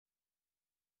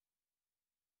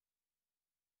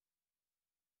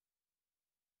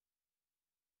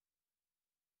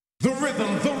The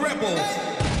rhythm, the rebels.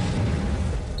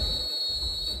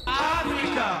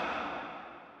 Africa.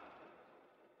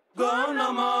 Go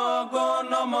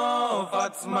no more,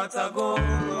 Fatmata go.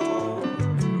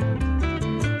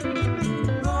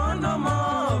 Go no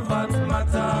more,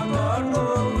 Fatmata, God go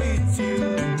with you.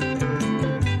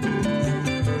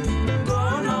 Go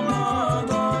no more,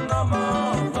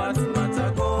 Fatmata,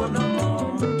 go no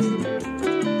more.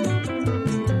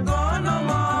 Go no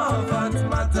more,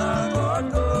 Fatmata, God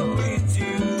go with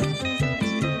you.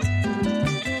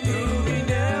 You be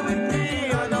there with me,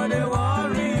 I know they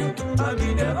worry. I'll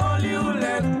be there, all you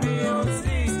let me, oh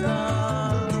sister.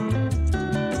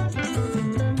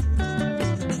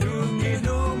 You can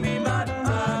do me bad,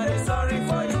 I'm sorry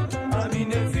for you. I'm in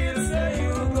the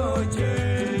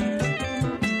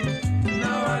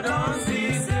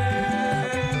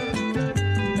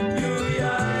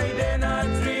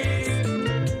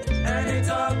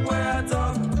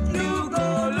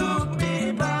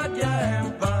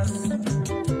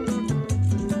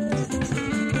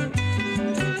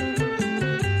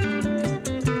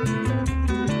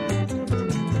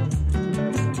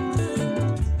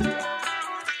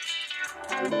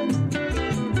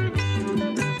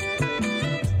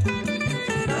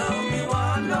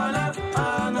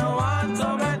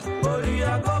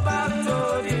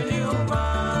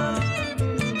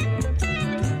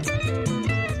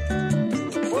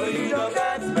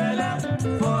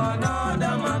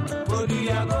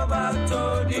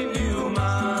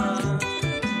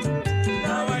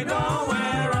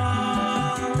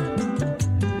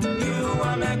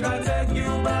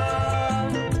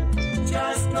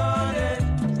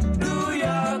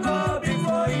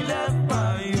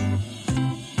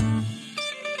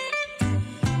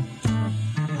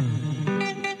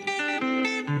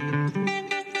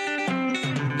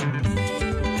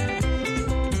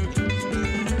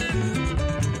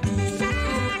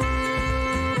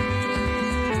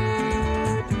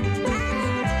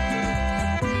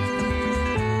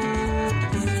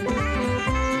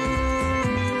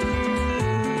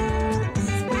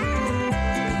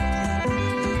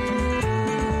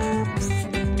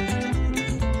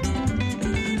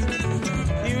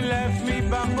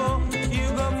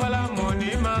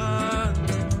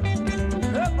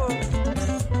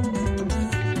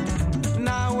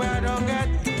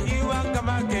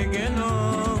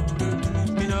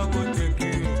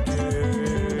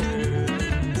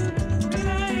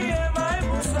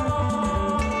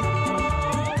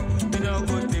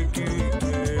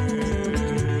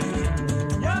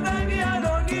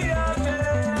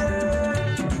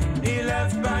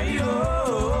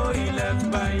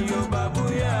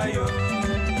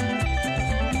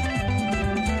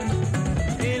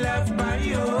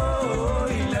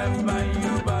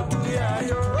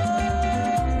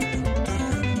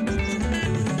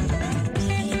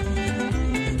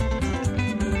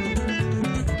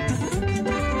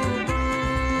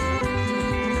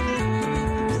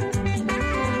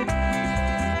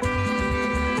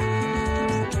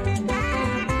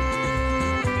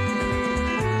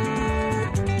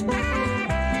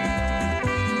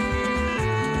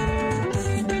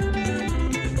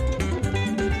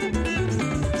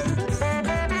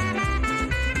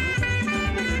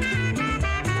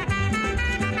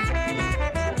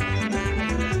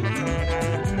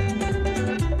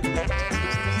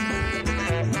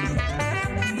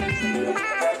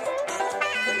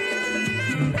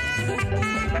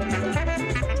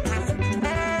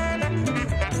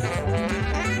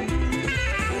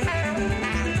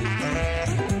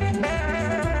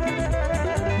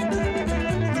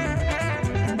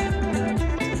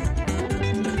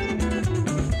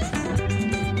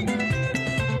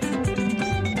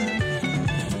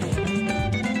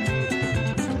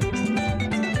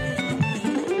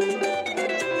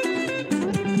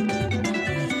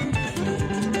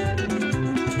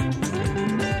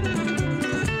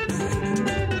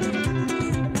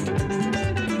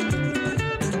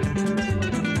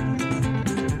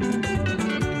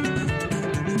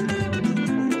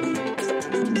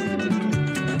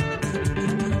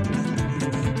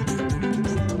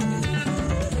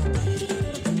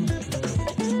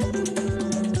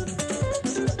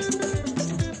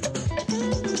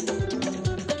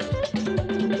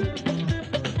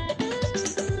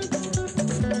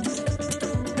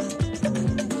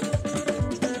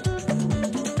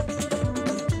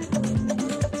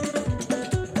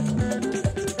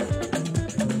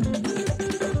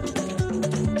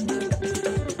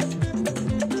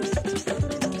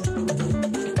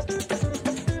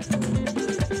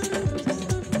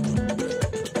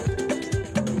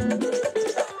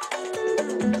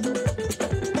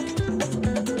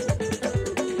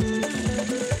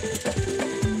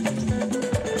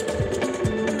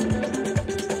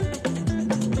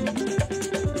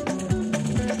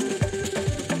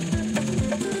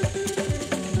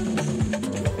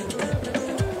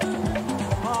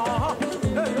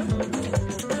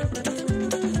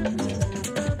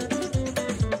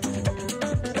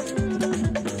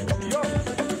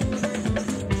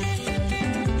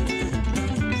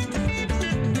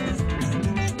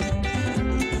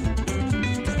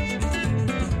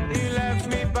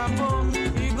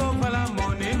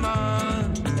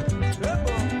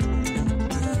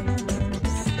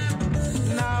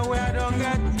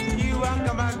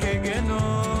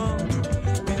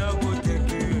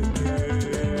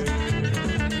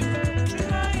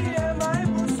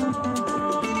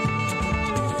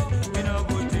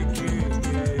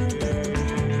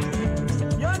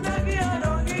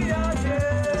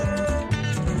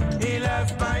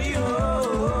left by you,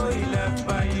 he left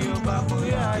by you,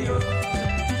 babuya yo.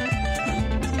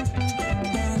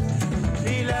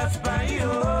 He left by you,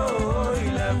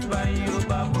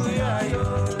 babuya yo.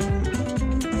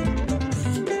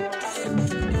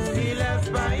 He left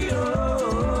by you,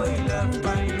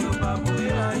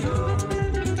 babuya yo.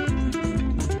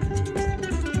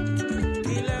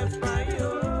 He left by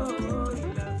you,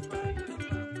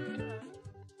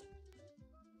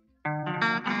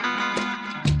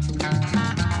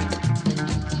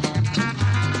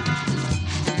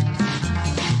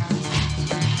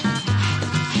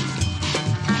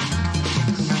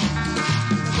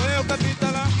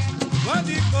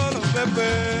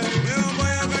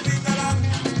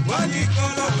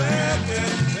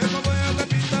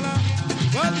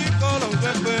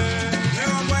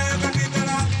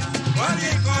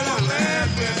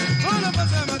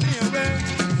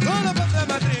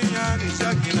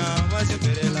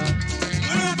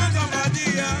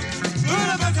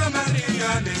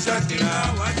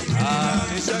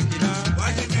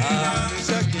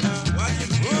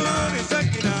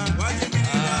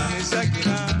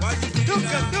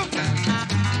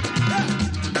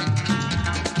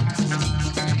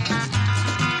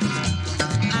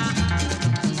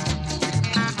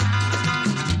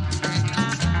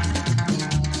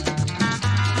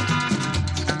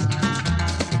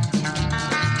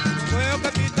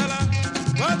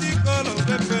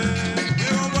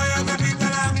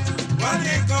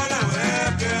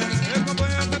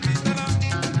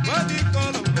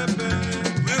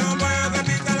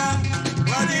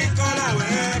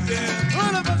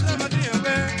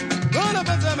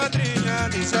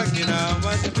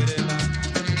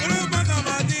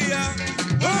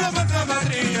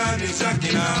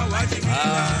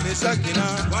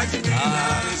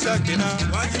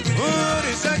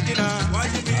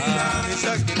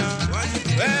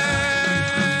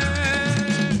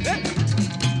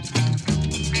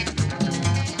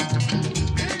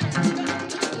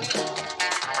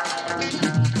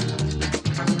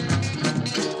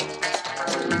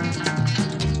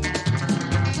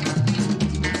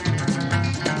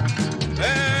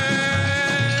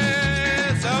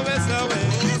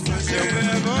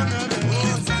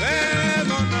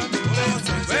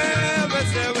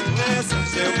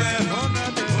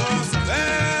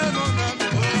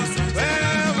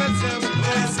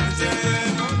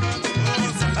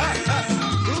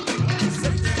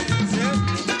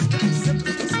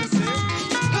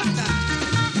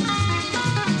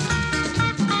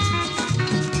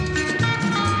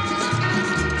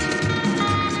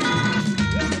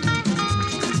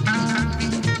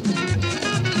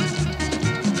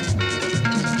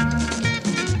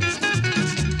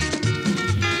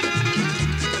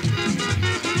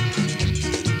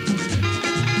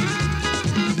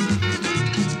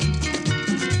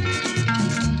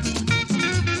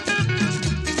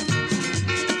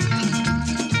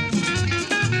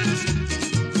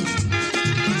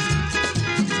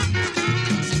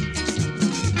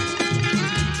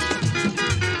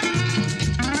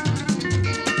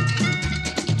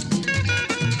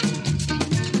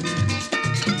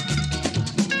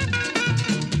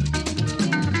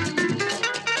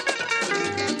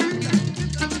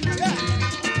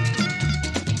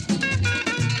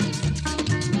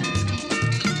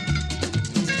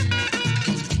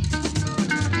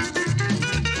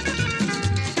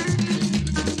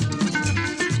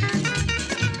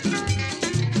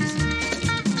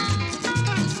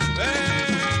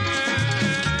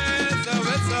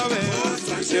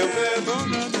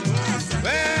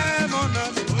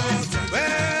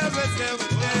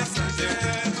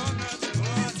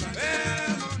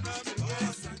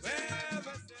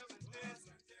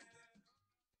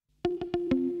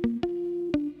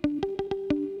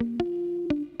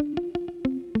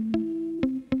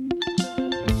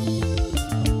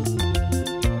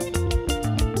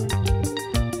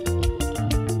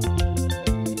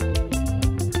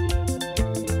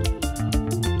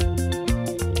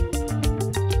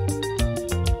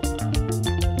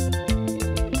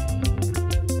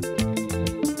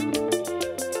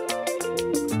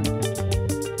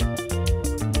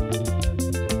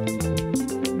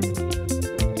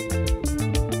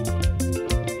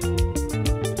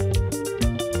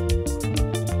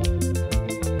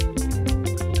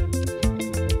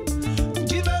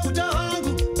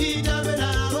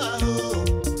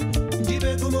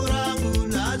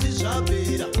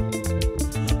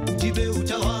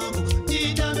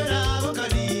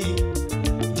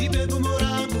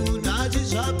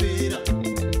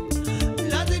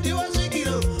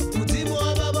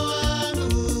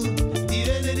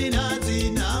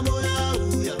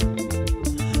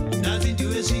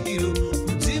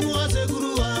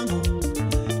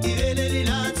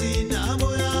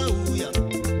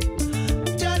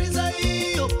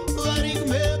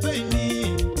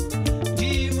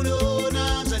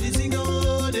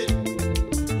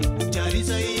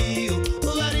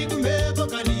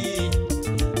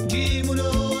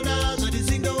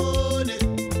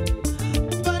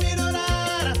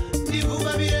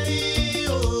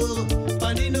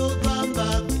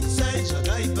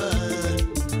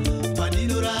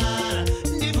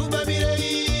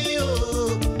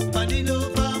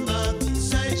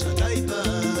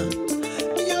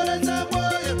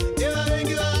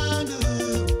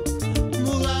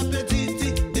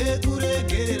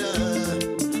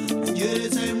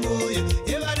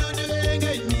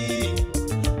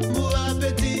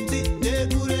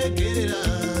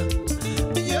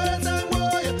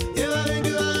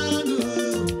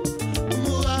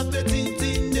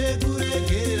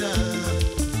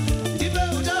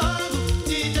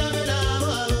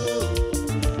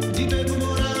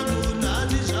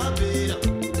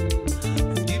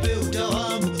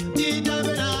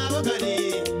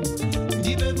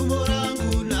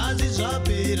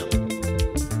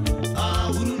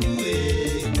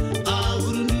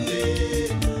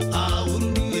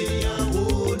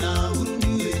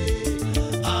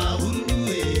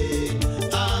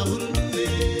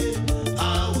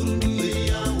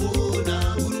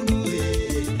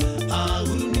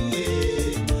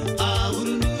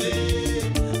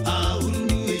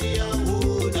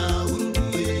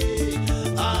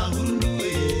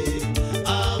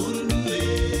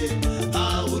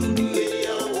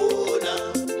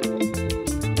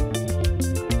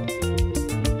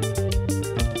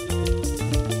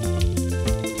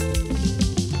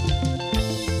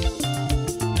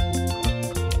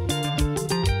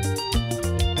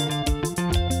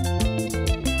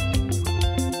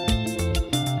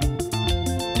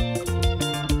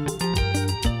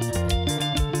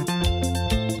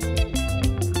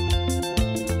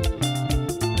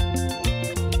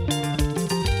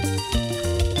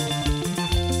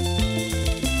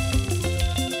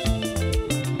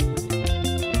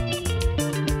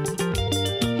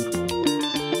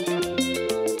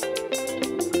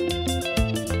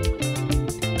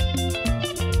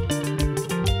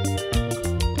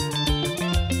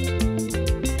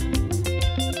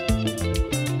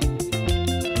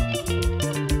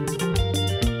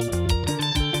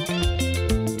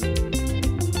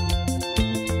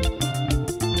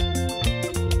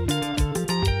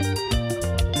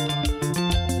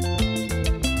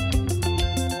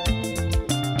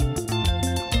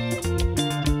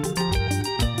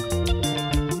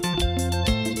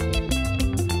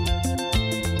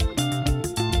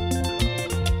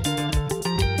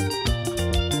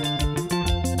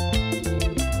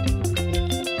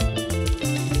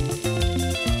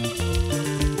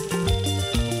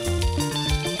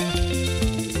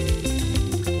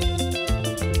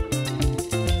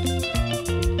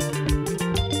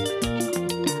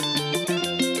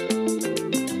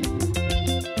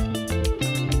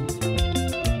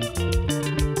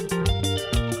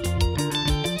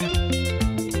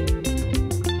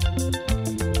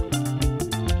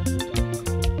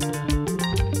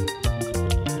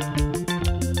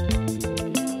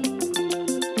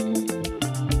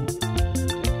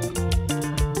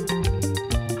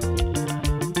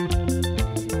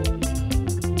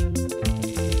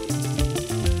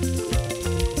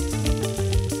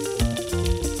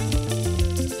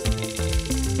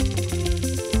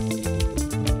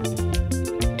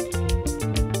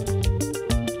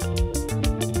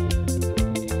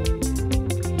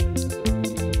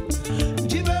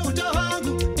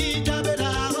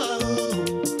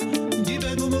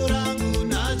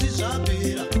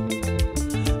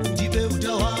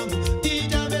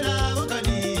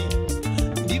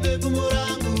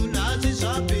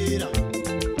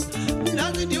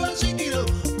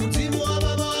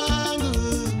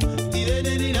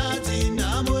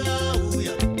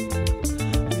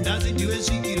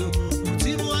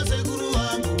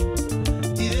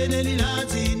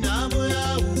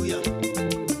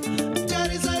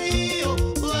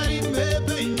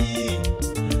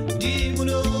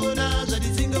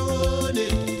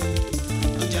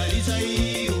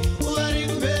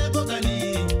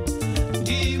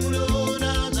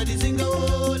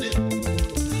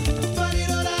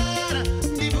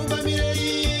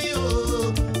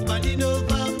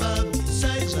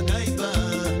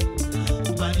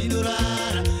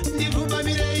 Ndinodara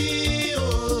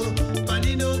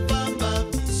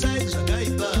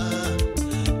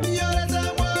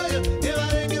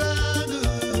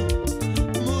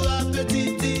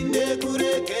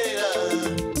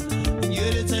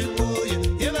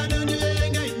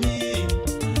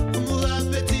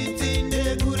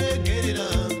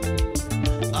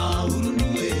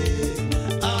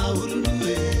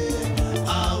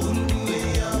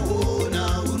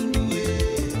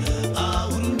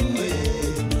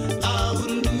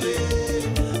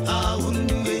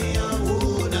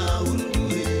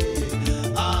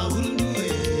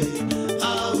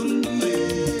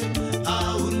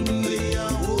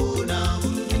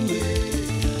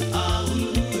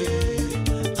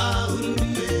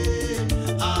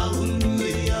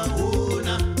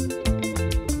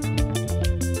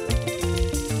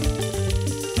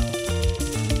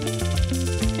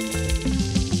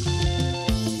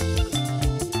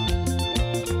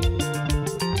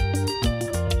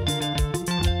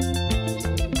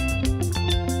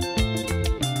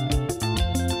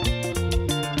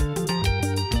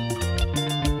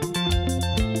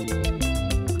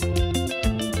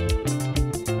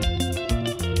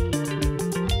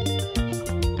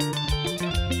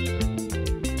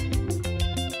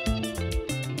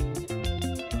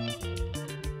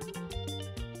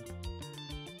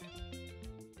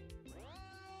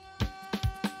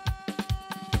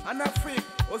en Afrique,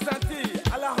 aux Antilles,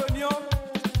 à La Réunion,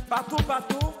 partout,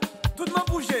 tout le monde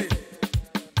bougeait.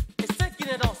 Et ceux qui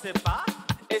ne dansaient pas,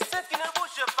 et ceux qui ne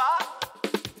bougent pas,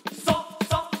 sont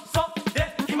des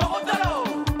Afro-World.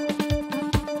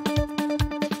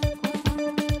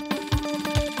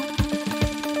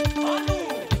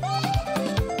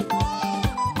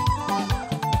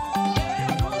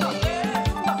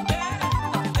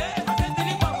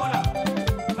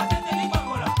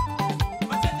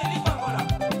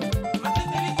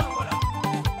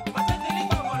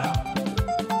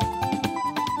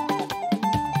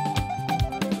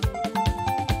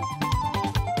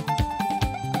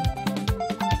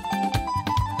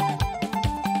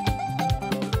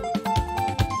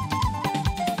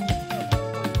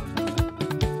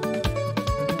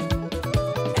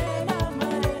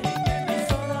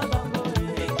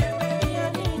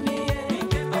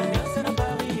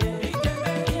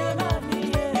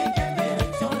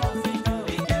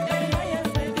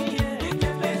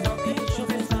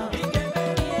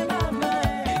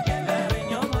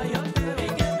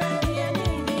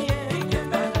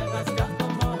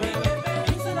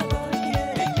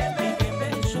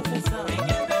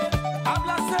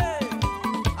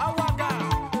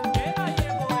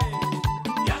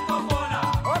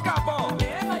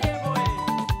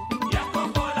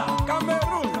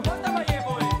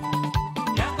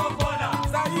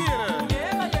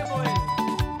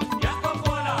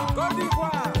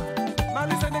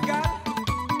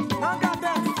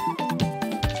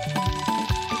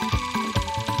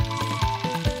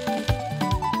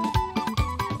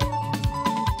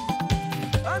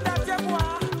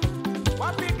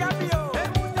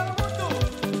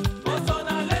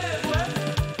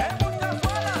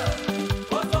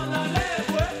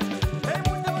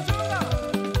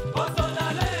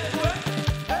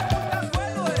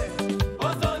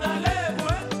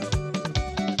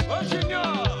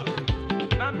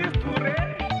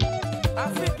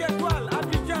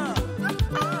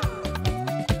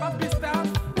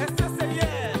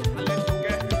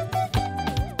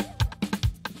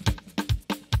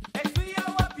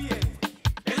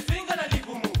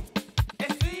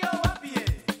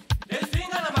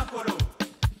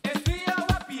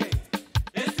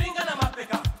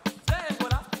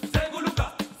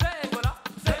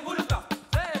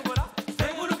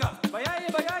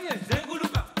 Bayaye,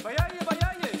 zenguluka, bayaye,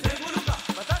 zenguluka,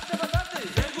 batate,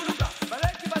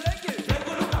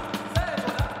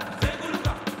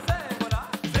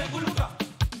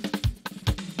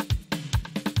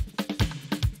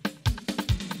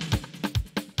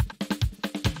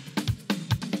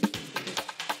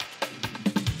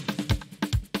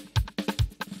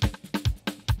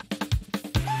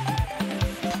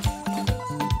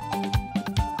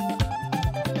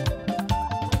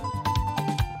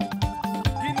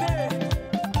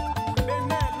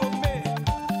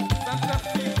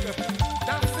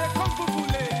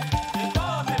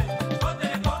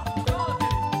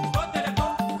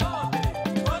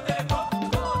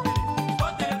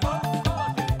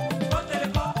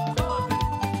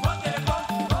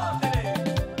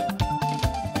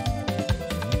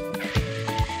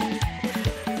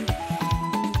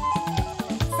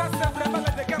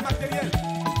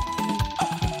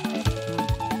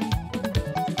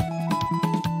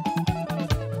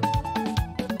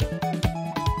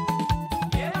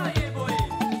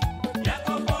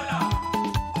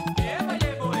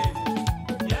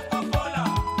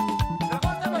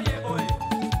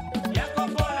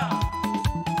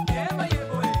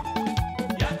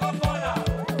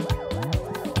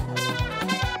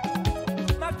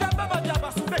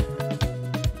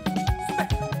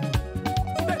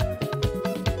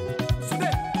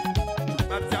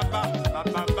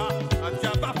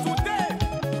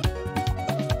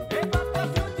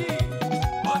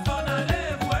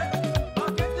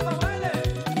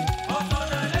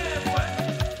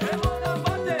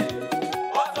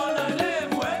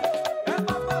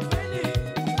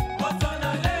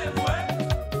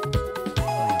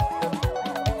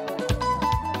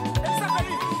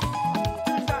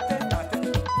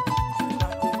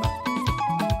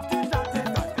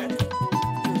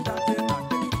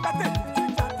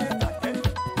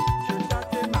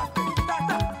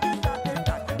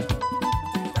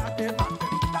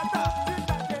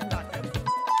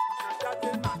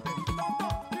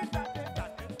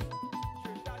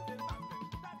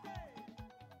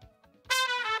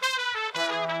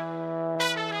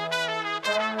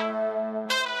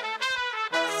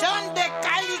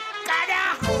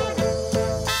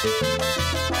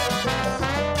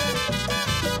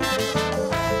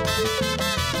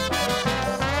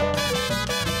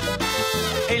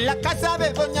 la casa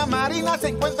de doña Marina se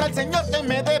encuentra el señor que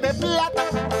me debe plata.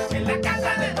 En la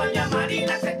casa de doña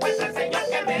Marina se encuentra el señor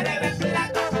que me debe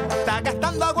plata. Está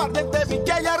gastando aguardiente,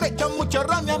 biche y arrecho mucho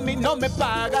ron y a mí no me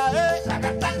paga, Está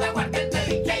gastando aguardiente,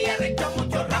 biche y arrecho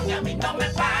mucho ron y a mí no me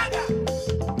paga.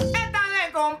 Esta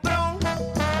le compró,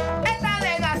 esta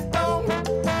le gastó.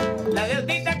 La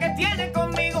deudita que tiene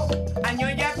conmigo, año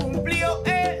ya cumplió,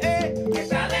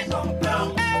 Esta le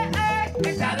compró,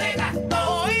 esta le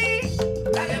gastó. Y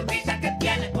la deudita que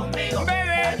tiene conmigo,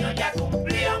 bebé, año ya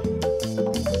cumplió.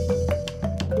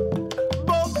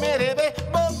 Vos me debes,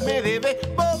 vos me debes,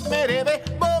 vos me debes,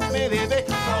 vos me debes.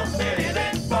 Vos me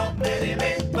debes, vos me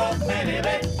debes, vos me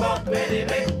debes, vos me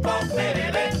debes, vos me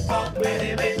debes, vos me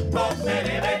debes, vos me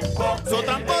debes, vos me debes. So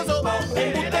tramposo,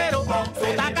 embustero, so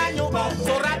tacaño,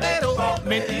 so ratero,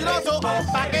 mentiroso,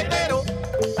 paquetero.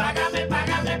 Págame,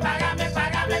 págame, págame,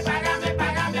 págame, págame,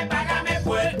 págame, págame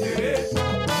fuerte.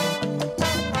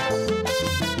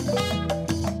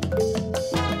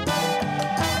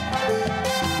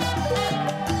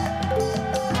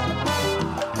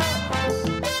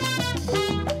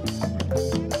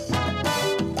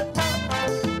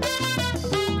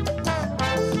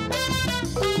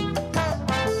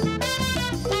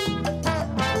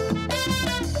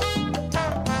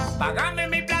 Págame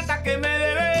mi plata que me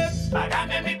debes.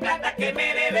 Págame mi plata que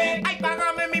me debes. Ay,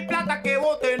 págame mi plata que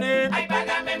vos tenés. Ay,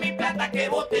 págame mi plata que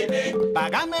vos tenés.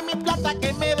 Págame mi plata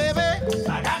que me debes.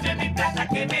 Págame mi plata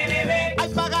que me debes. Ay,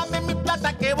 págame mi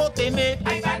plata que vos tenés.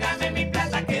 Ay, págame mi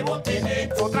plata que vos tenés.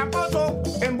 So tramposo,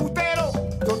 embustero,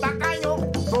 so tacaño,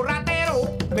 so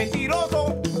ratero,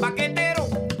 mentiroso, paquetero.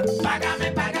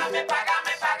 Págame, págame,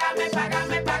 págame, págame,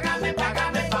 págame, págame, págame,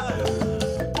 págame, págame,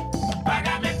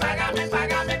 págame, págame,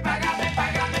 págame,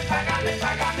 págame, págame,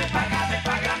 págame, págame,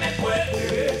 págame fuerte.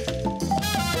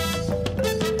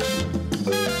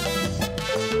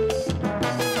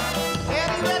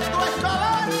 Heriberto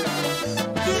Escobar,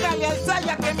 dígale al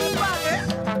Saya que me pague.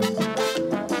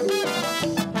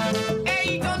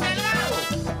 Ey, don Delgado,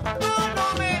 tú no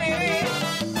me debes.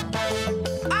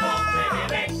 Ah,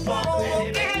 como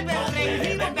que es el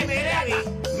berrenjivo que me debes.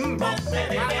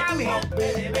 Págame.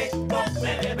 Vos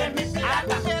me debes mi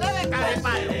plata. Me debe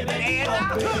carepalo.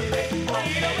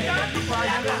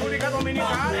 Vaya a República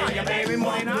Dominicana, ya me deben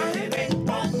morenaje.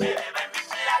 Vos me debes mi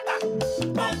plata.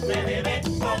 Vos me debes,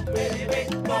 vos me debes,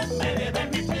 vos me debes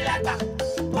mi plata.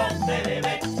 Vos me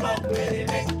debes, vos me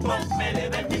debes, vos me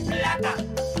debes mi plata.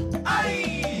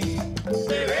 ¡Ay!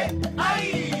 Bebé, ¡ay!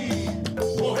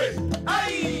 Coge,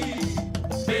 ¡ay!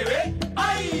 Bebé,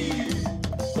 ¡ay!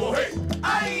 Coge,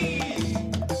 ¡ay!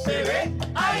 Bebé,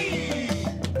 ¡ay!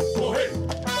 Coge.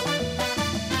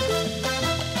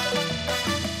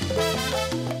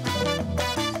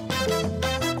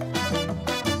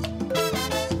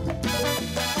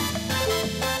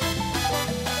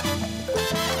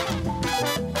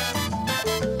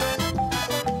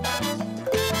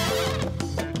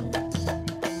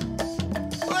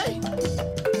 Uy,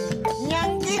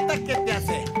 ñanguita, ¿qué te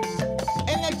hace?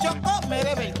 En el Chocó me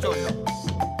debe el cholo.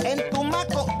 En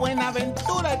Tumaco,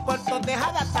 Buenaventura y Puerto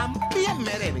Tejada también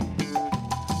me debe.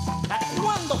 ¿Hasta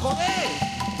cuándo, joder?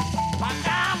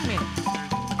 ¡Págame!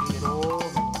 Pero...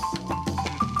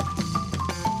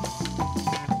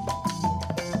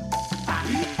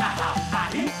 Ahí,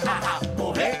 ajá,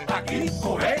 coge aquí,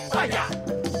 coge allá.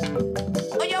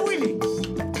 Oye, Willy,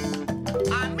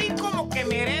 a mí como que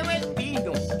me debe el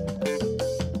vino.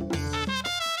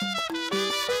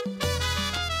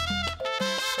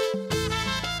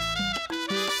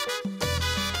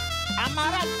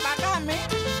 Amaral, págame.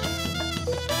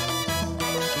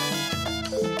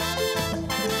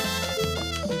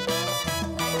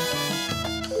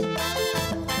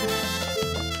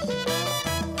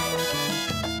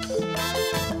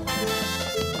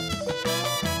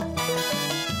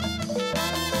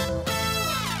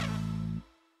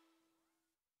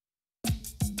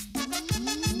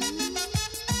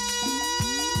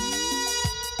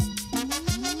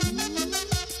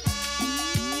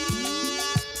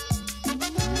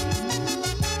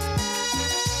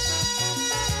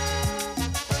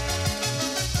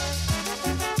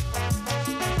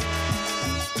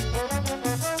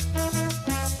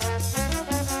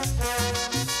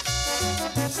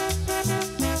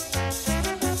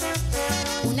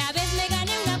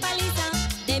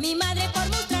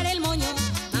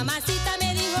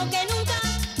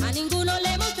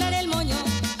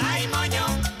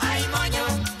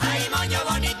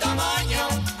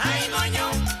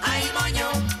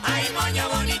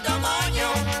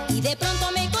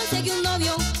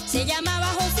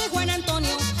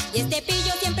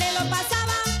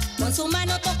 con su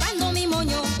mano tocando mi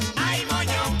moño. Ay,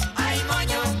 moño, ay,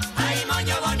 moño,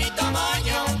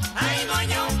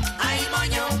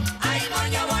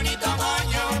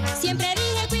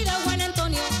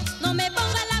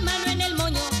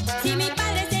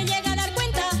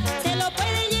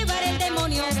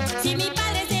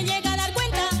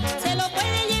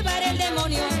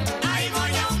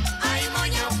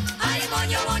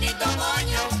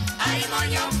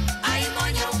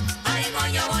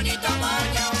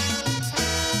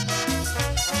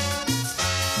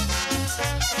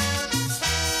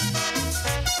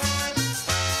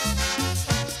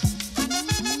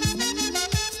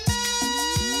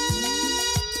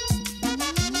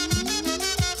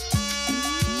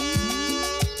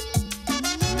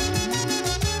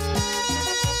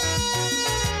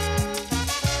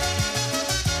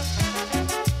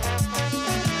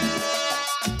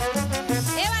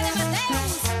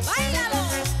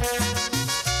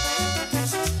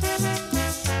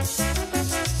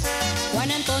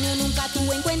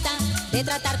 de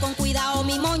tratar con cuidado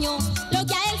mi moño. Lo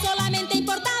que a él solamente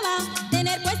importaba,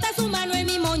 tener puesta su mano en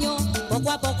mi moño. Poco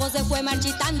a poco se fue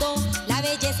marchitando la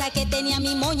belleza que tenía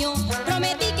mi moño.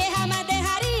 Prometí que jamás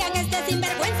dejaría que este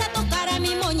sinvergüenza tocara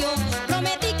mi moño.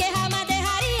 Prometí que jamás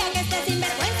dejaría que este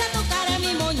sinvergüenza tocara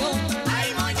mi moño.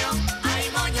 Ay moño, ay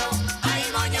moño, ay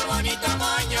moño, bonito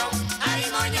moño. Ay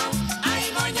moño, ay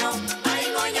moño, ay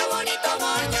moño, bonito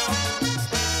moño.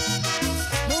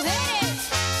 Mujeres,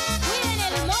 cuiden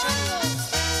el moño.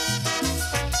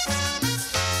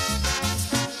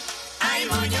 Ay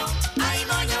moño, ay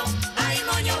moño, ay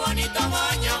moño, bonito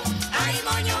moño. Ay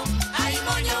moño, ay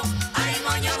moño, ay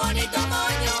moño, bonito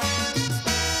moño.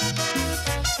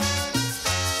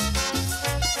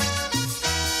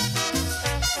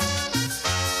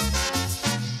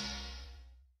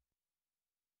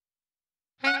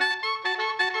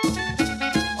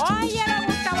 Óyelo,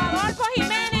 Gustavo Adolfo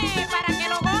Jiménez, para que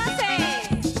lo goces.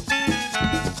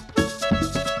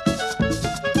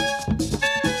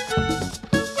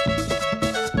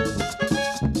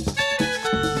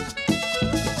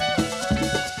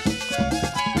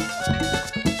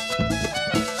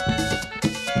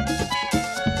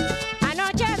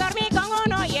 Anoche dormí con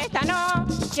uno y esta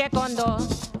noche con dos.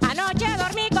 Anoche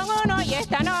dormí con uno y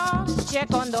esta noche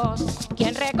con dos.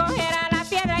 ¿Quién recogerá la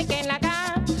piedra y que en la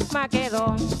cama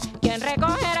quedó? ¿Quién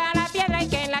recogerá la piedra y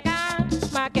que en la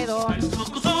cama quedó?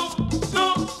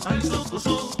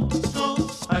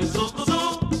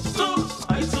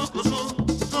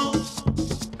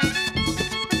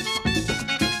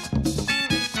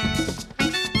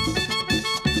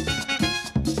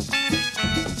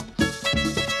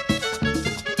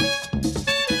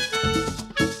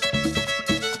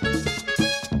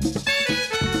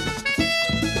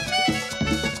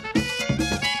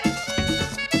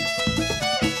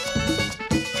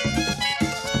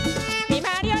 Mi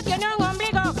marido tiene un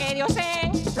ombligo que Dios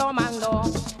lo mandó.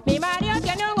 Mi marido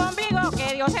tiene un ombligo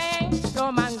que Dios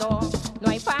lo mandó. No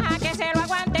hay faja que se lo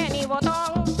aguante ni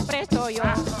botón, presto yo.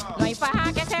 No hay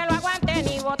faja que se lo aguante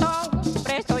ni botón,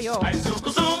 presto yo.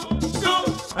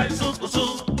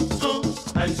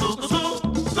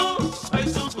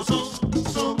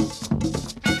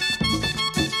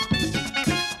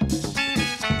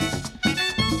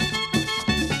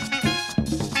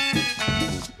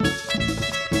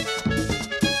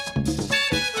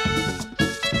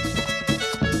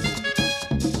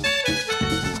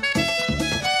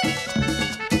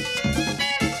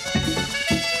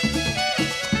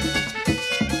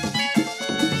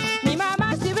 Mi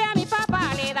mamá si ve a mi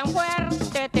papá le da un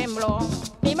fuerte temblor.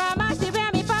 Mi mamá si ve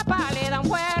a mi papá le da un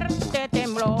fuerte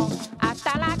temblor.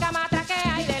 Hasta la cama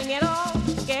traquea y del miedo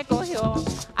que cogió.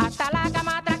 Hasta la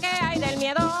cama traquea y del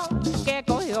miedo que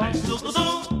cogió.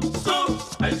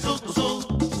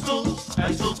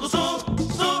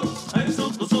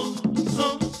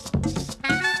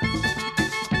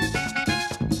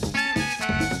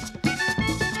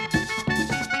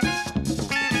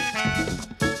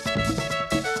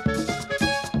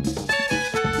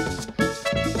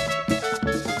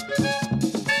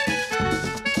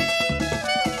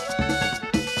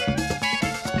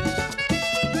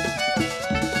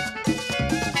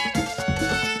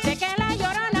 Sé que la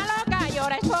llorona loca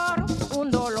llora es por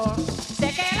un dolor. Sé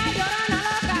que la llorona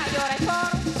loca llora es por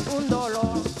un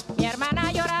dolor. Mi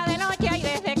hermana llora de noche y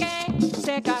desde que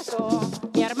se casó.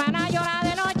 Mi hermana llora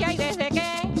de noche y desde que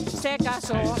se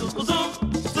casó.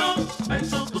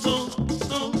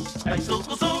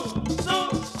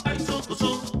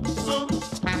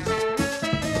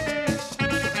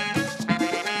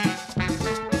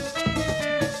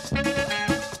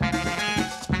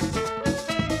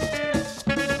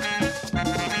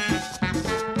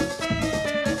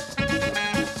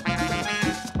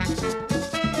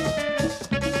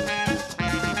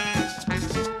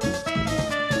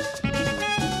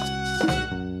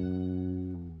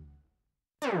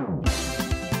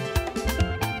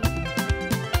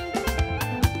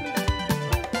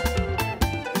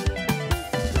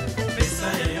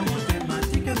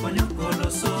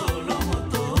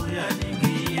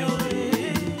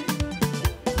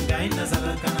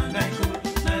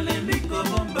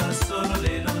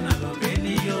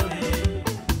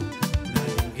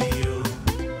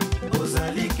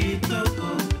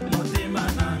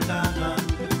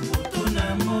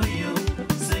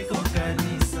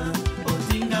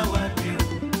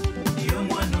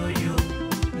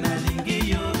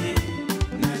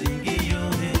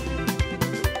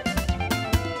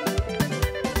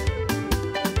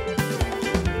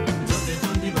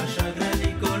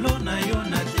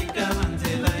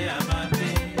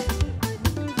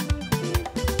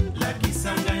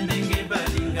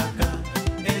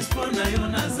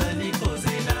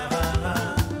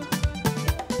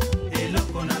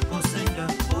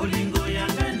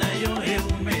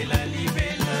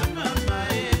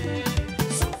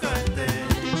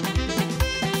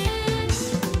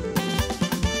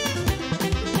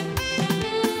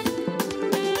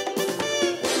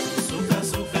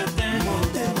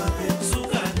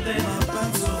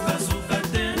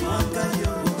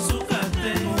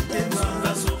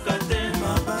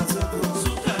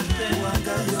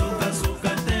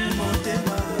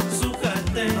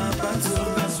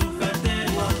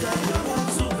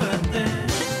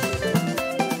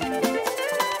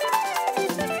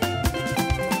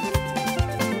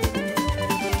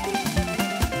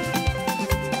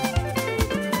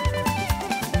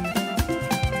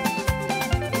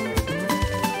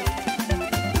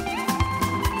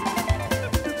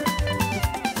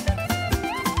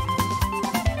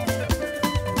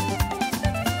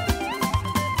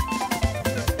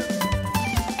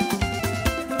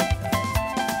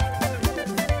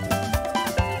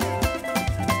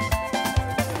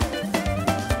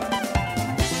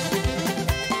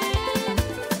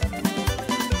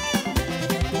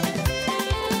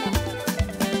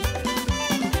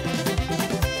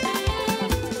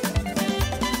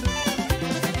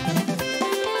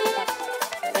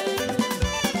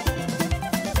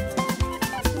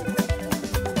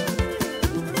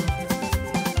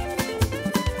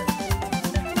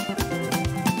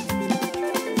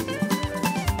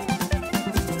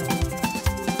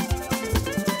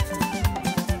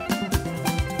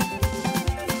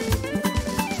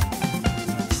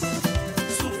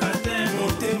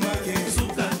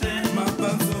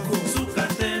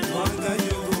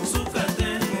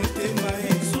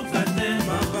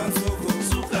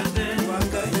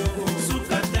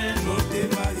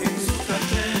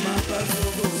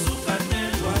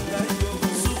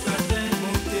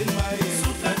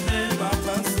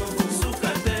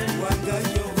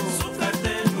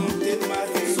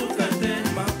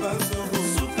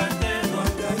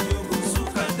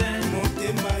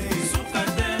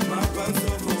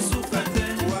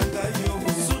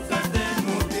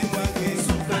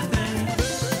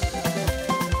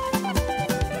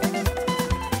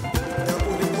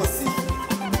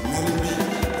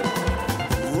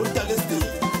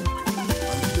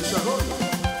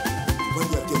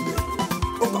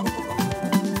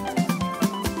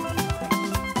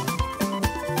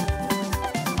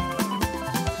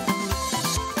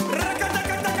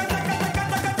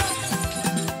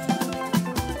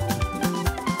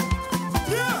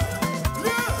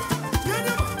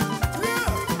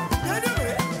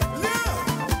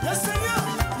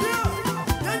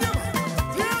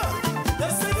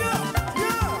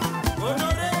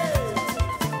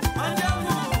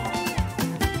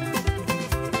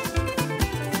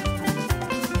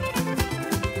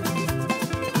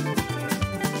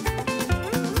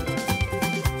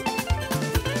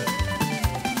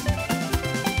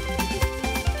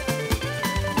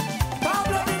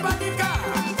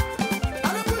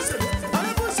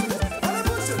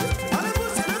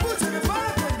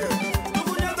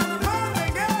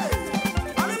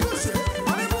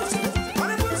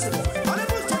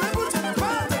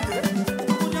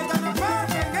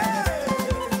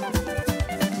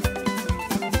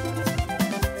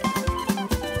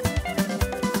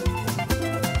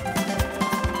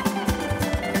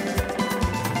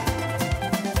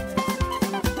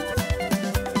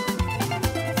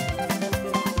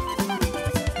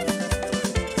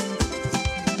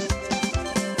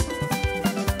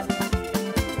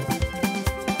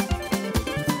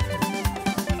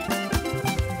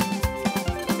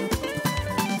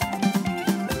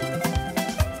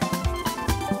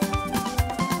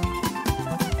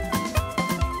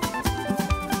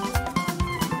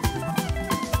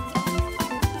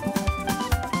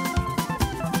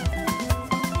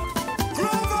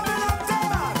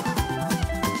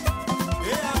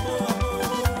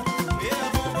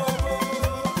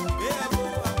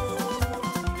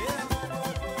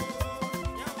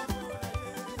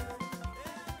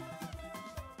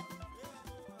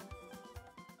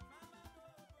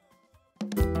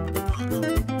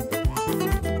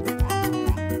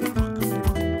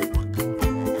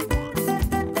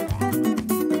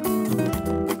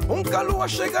 lua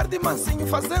chegar de mansinho,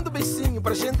 fazendo beicinho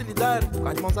pra gente lidar, com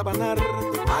as mãos a abanar,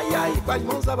 ai ai, com as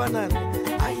mãos a abanar,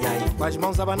 ai ai, com as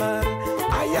mãos a abanar,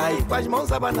 ai ai, com as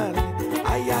mãos a abanar,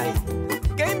 ai ai.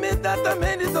 Quem me dá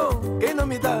também lhe dou, quem não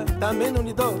me dá também não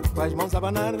lhe dou, com as mãos a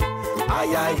abanar,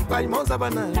 ai ai, com as mãos a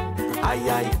abanar, ai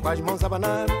ai, com as mãos a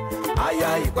abanar, ai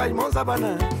ai, com as mãos a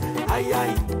abanar, ai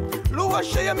ai. Lua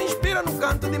cheia me inspira no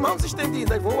canto de mãos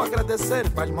estendidas, vou agradecer,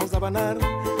 com as mãos a abanar,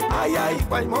 ai ai,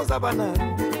 com as mãos a abanar,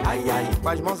 ai ai, com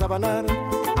as mãos a abanar,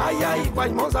 ai ai, com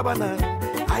as mãos a abanar,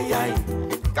 ai ai.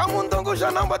 Camundongo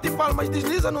já não bate palmas,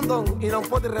 desliza num dongo e não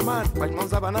pode remar, com as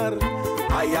mãos a abanar,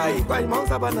 ai ai, com as mãos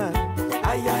a abanar,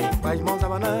 ai ai, com as mãos a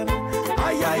abanar,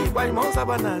 ai ai, com as mãos a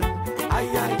abanar, ai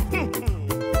ai.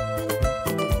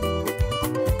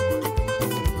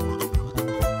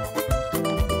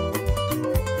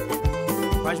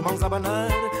 Com as mãos a abanar,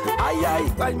 ai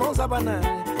ai, com as mãos a abanar,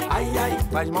 ai ai,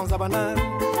 com as mãos a abanar,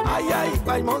 ai ai,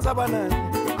 com as mãos a abanar,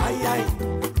 ai ai.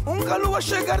 Lua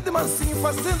chegar de mansinho,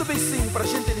 fazendo beicinho pra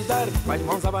gente lidar, com as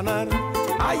mãos a abanar,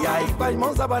 ai ai, com as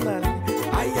mãos a abanar,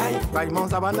 ai ai, com as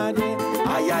mãos a abanar,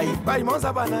 ai ai, com as mãos a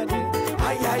abanar,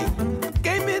 ai ai.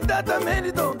 Quem me dá também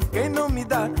lhe dou, quem não me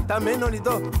dá também não lhe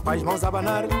dou, com as mãos a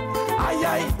abanar, ai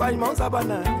ai, com as mãos a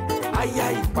abanar, ai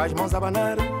ai, com as mãos a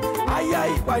abanar, ai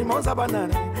ai, com as mãos a abanar,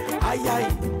 ai ai.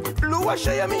 Lua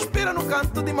cheia me inspira no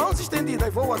canto de mãos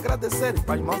estendidas, vou agradecer,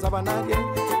 com as mãos a abanar,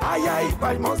 ai ai, com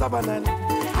as mãos a abanar,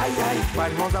 ai ai, com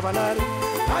as mãos a abanar,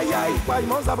 ai ai, com as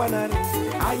mãos a abanar,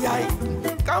 ai ai.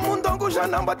 Camundongo já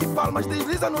não bate palmas,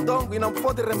 desliza no dongo e não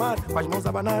pode remar, com as mãos a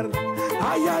abanar,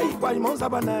 ai ai, com as mãos a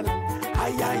abanar,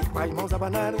 ai ai, com as mãos a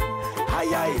abanar,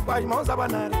 ai ai, com as mãos a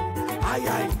abanar, ai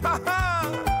ai.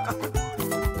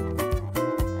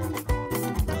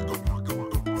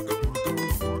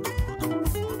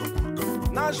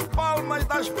 Nas palmas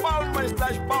das palmas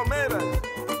das palmeiras,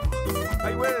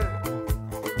 ai ué.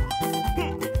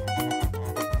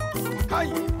 Ai,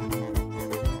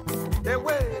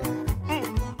 ué.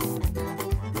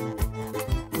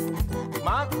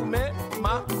 Macumé,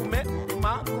 macumé,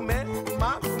 macumé,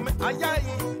 macumé, ai ai,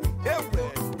 ué.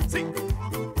 Sim,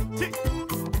 sim,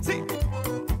 sim,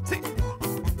 sim.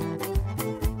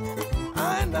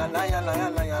 Ai, la la la la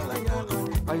la la la.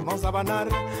 Com as mãos a abanar,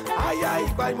 ai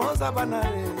ai, com as mãos a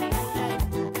abanar.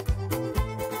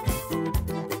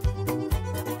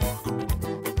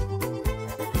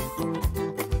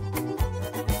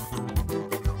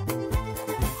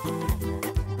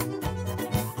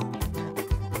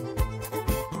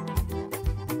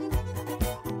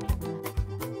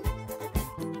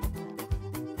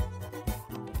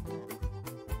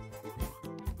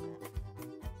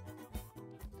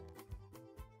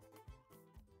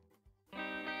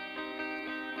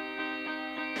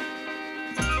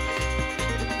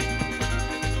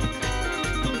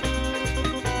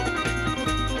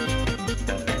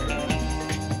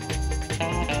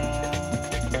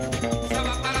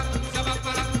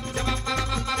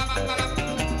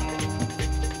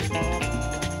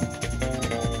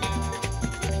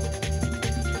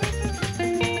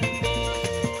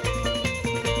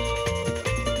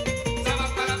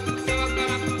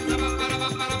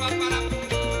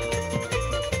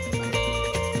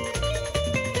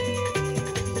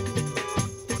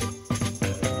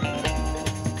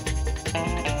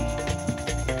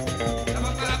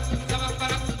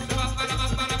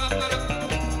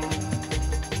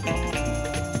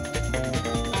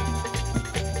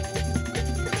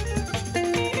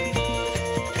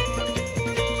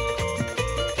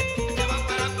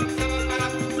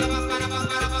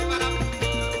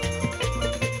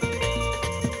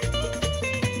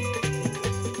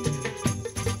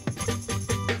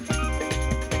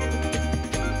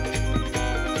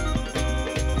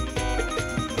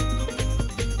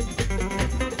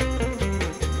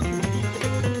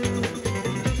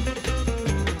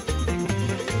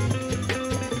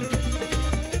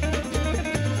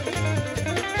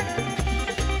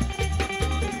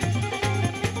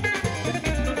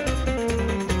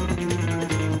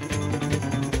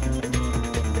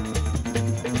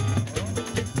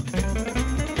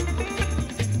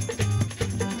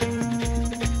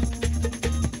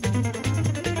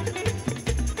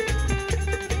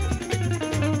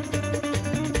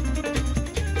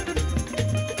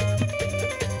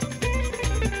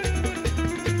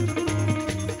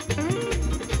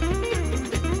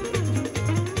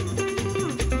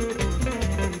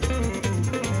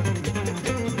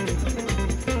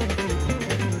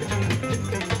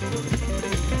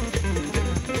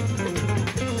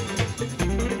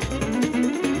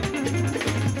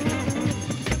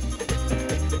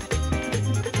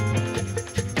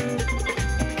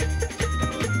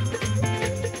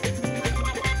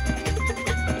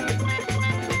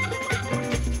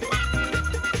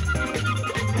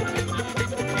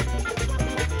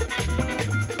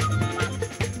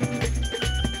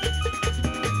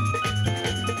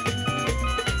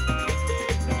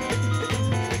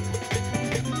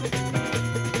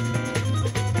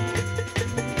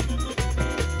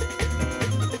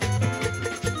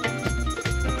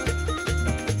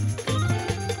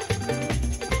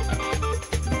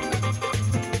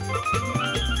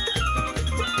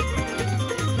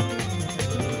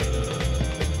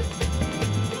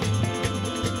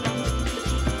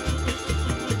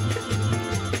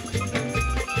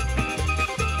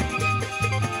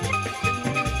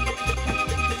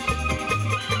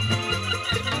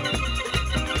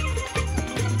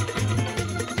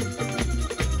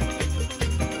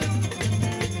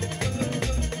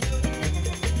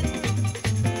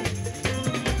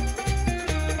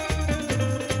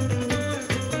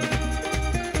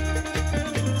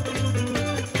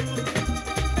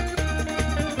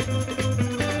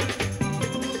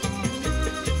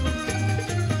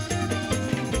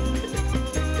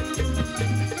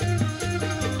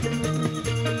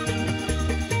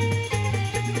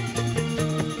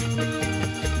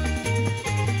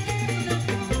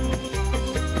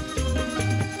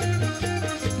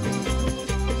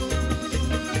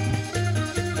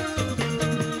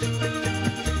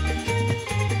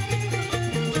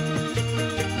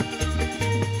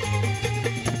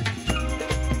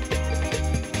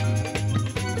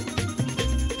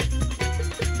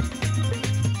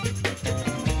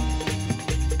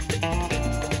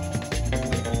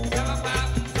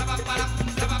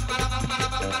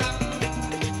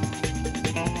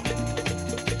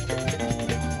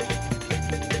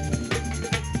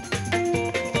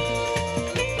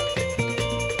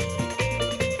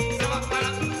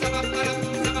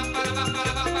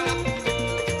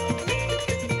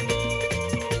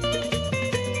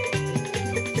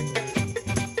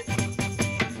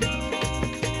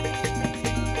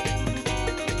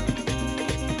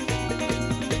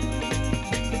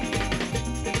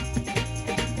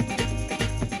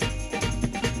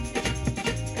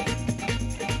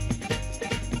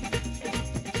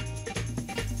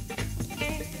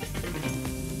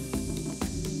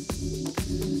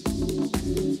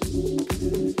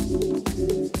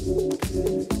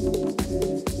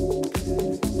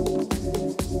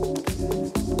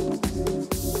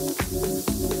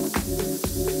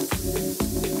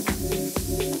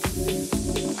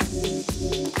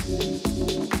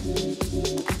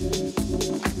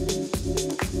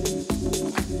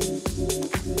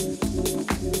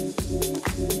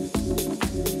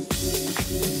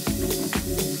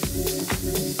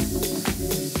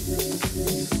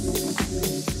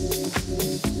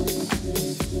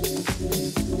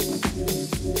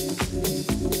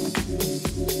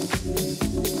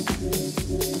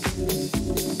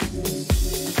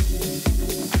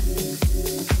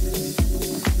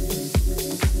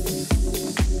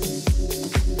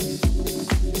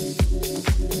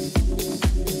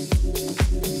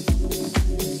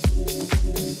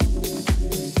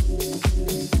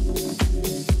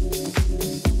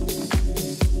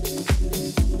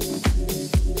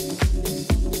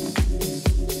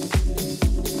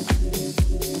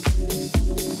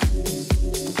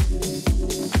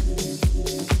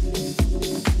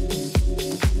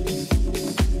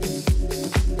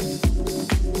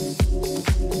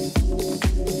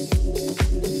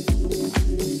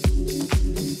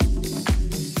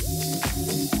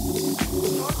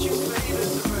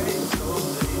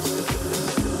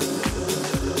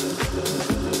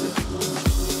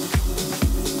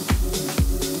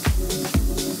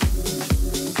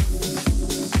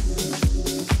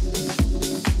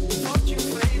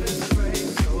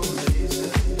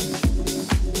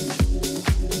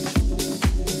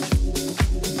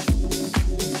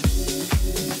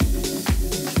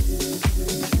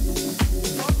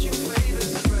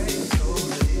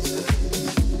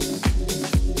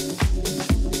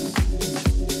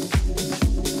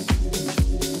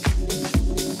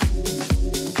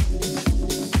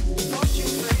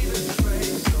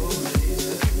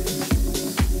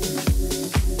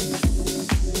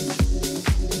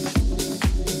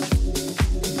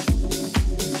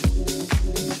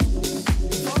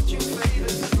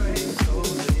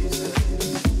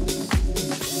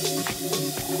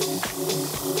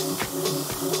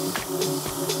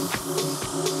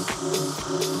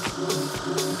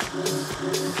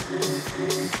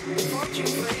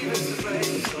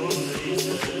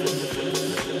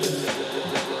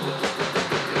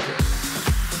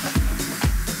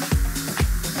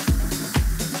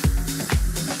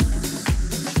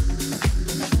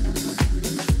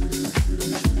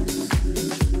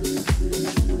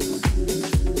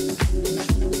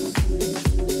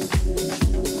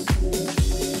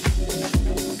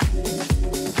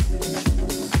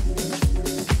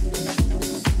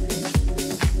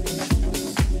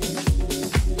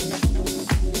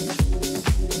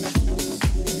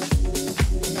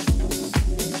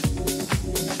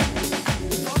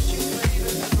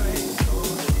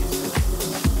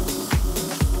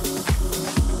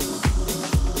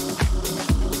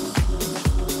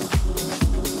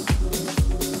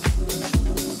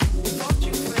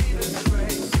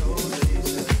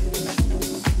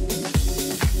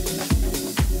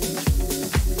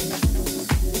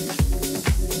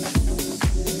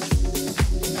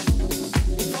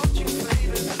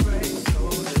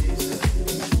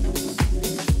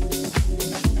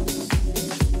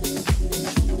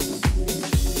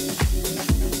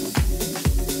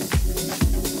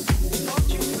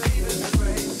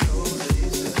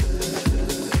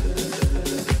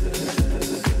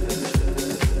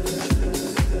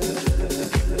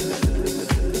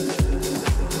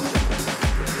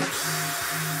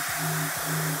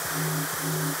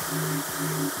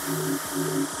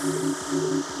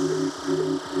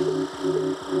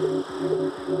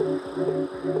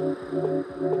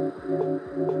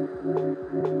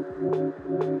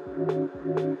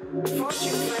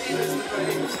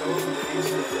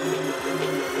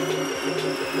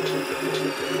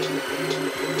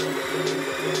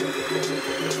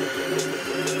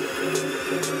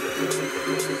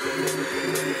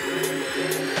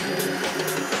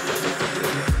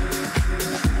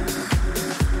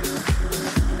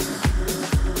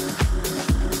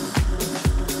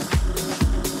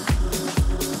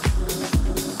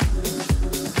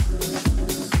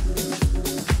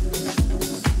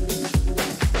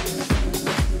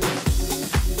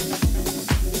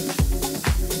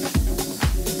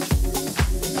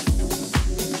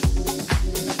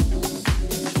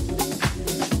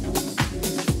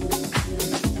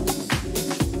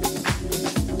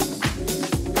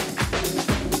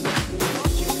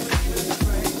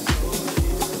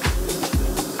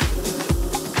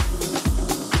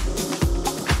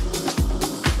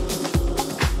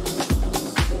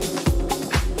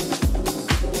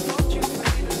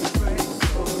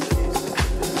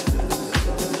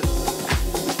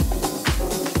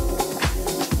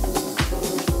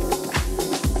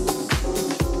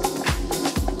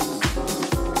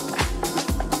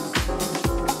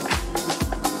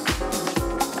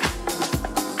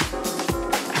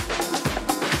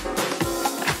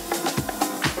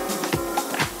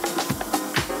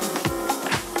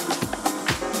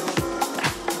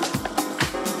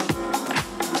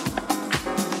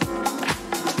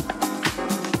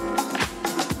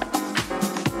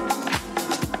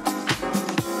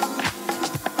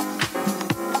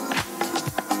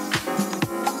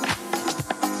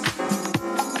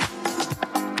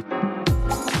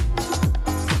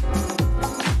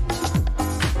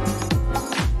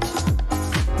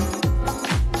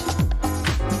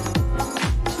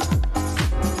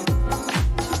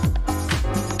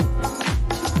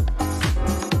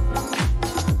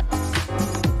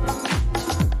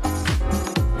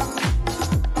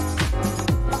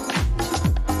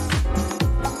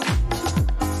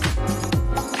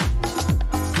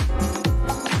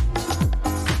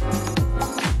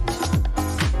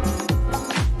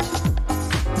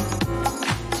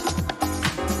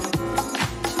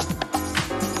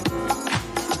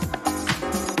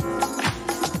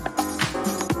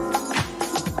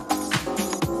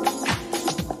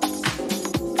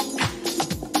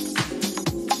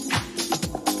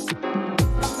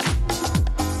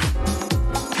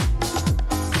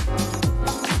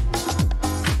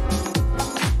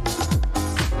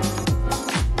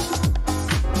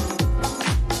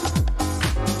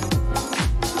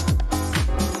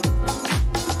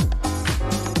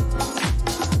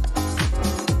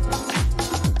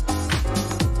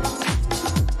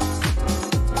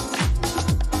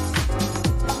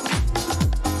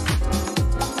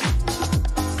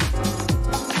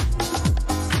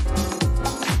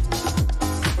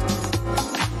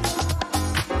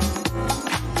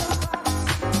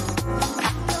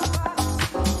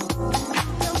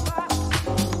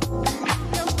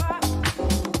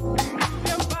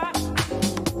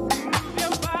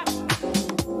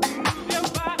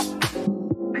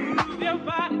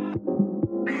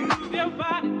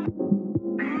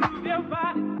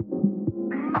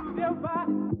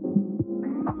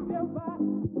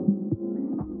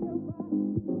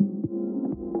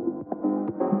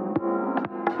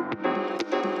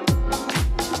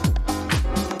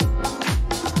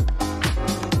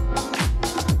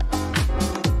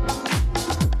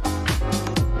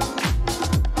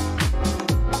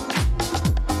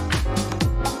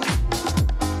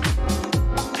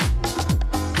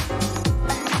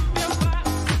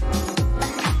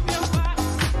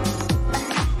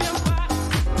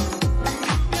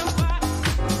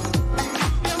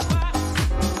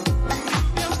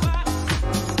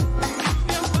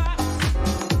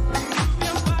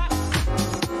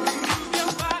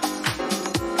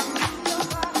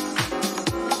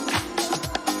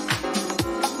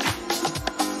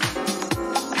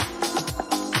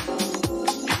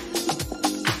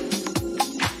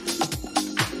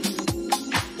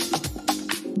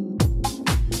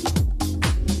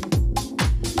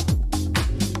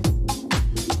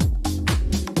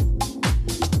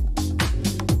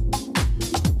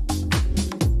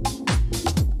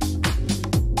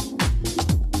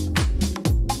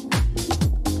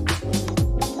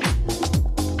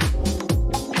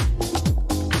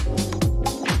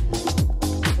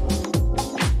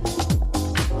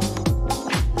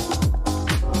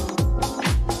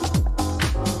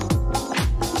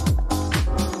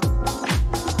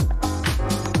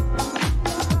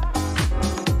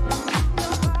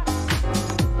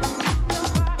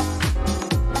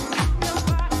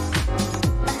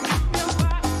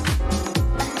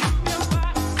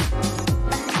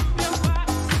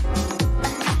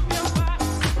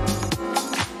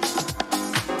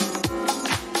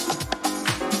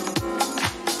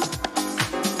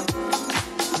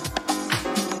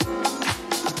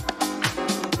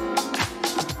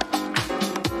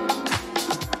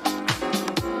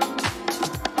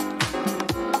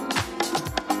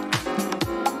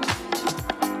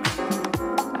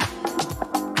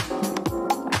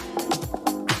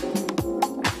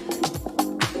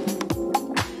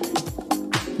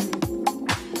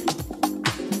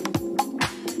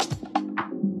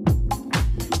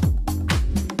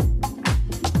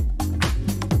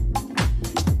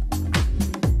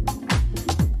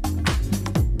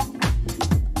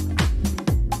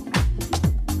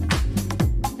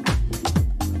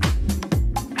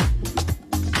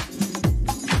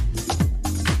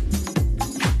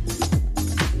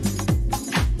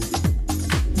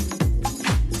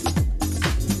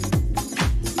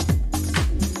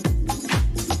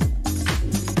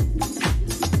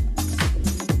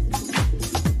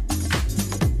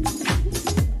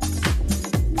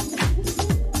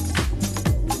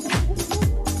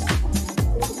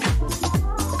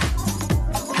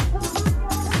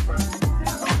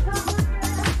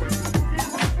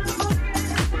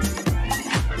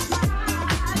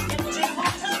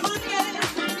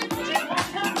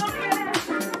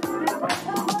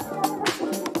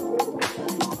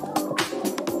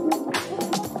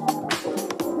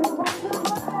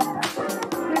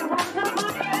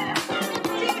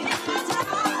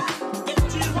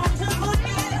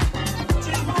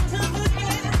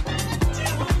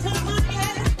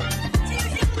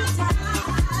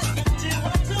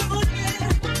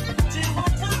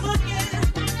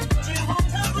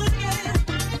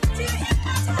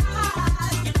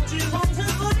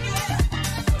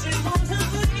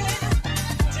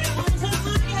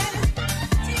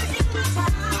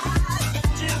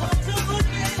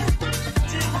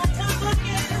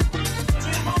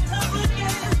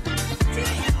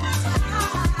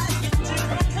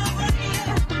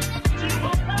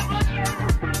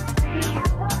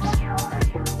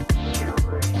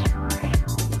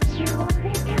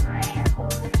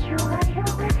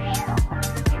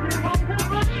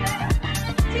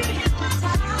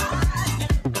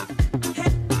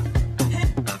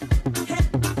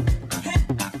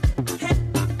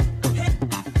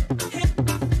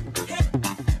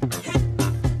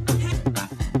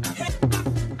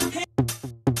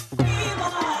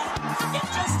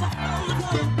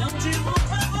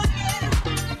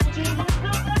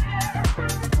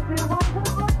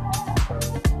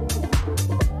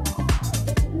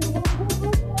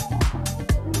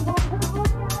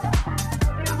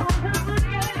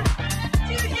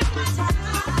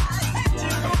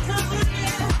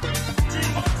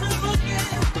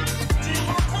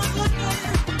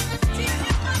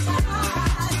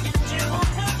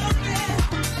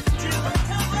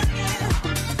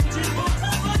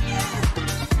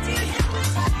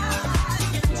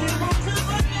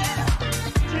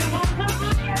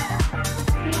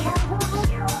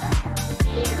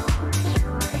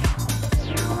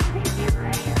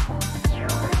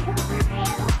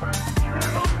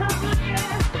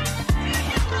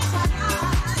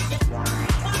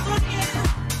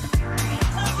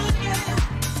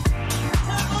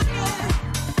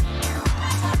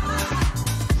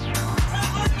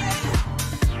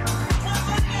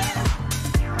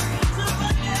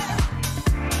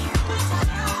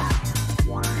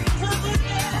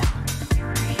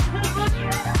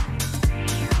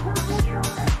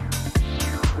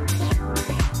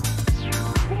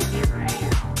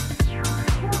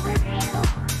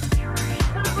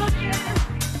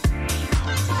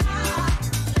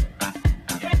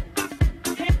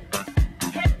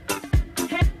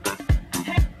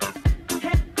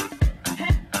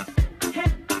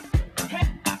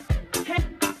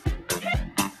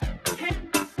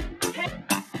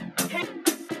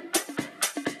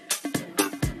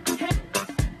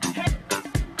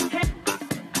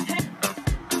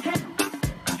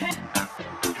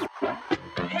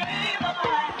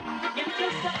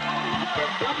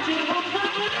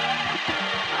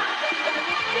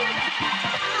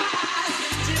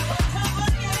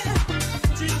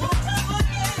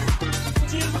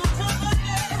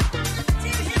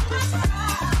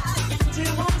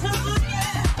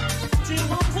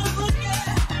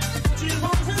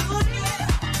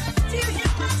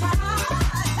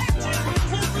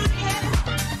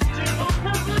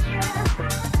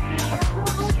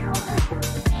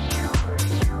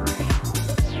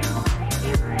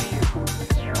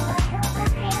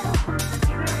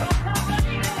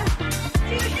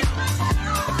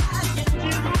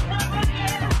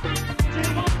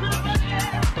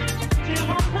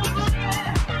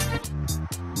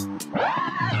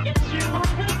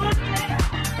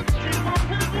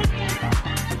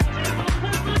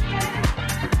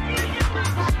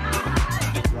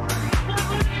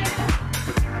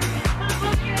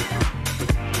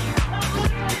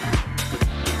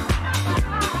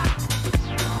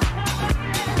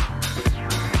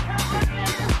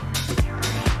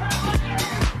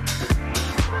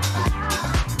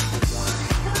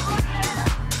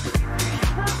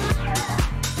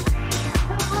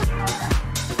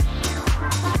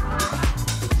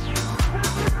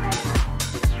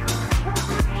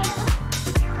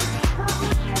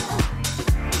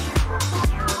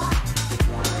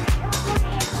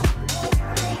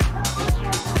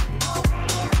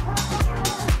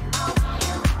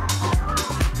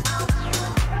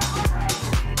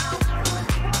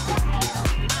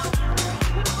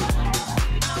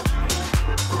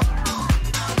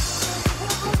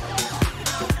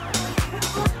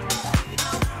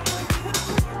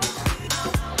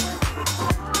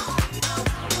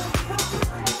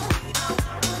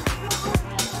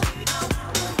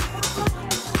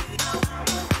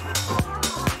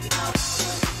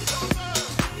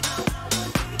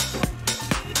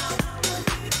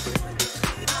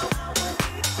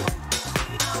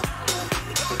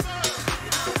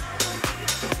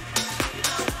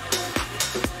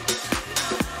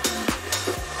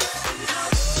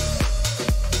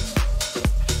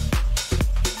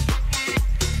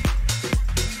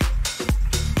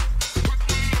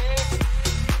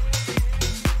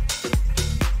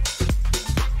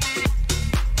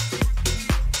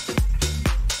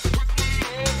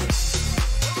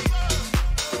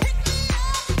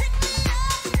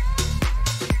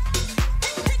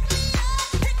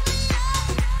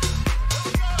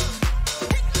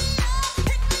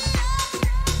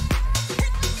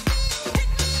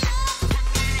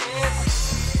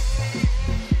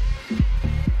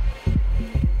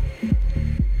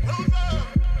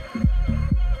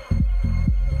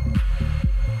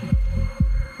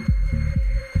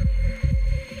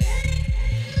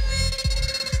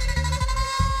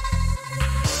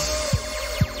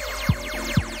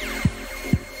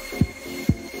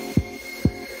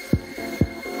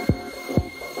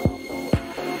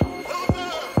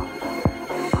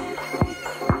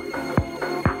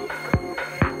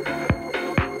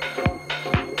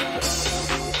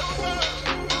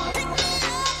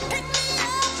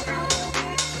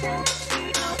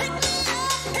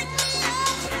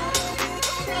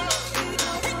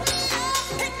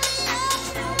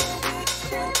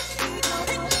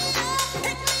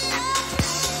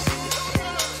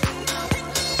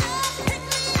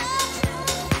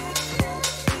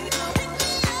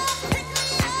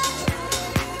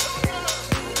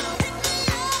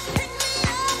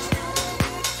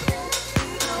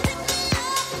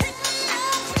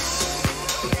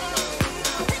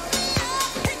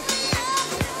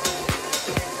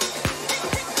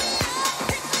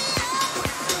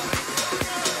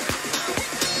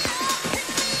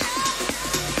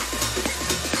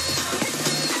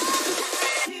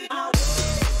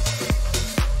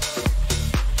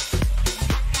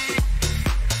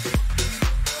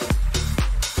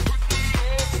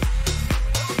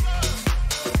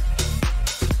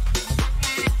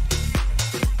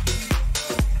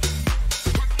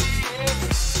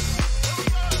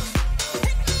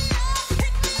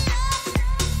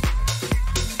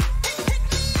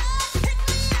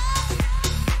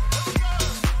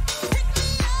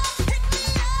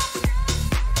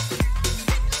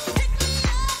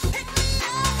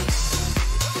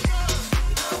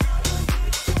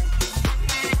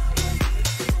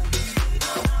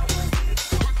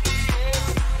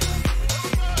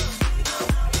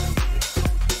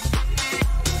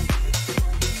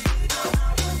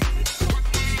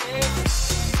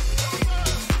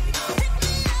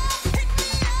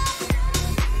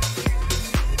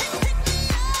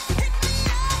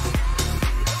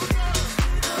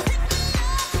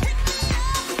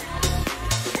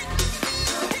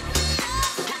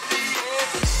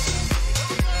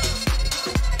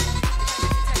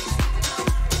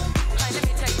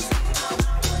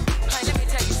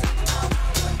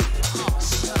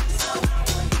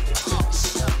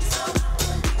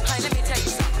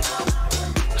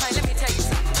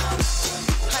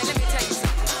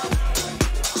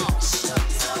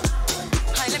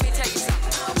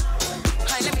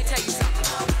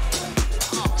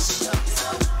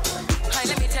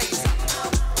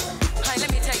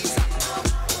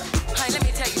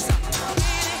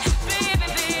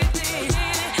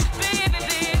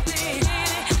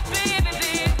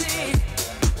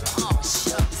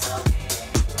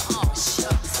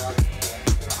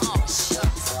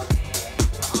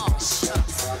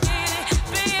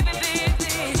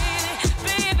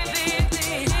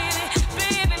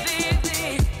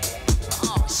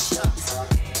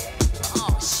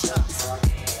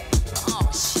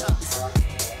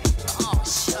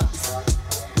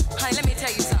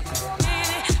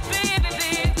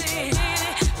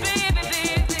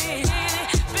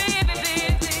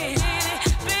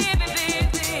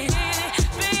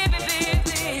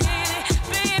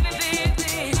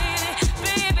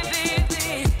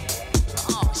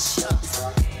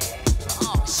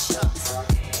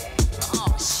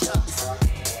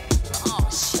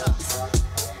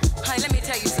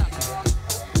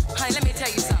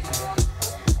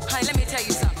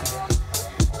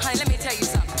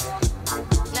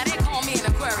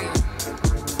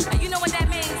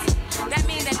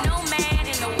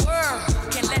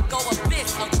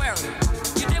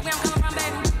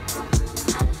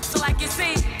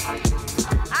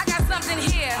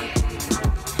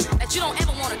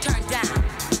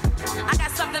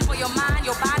 your mind,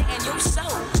 your body, and your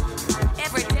soul.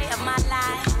 Every day of my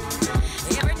life.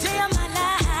 Every day of my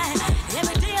life.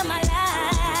 Every day of my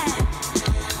life.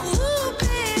 Ooh,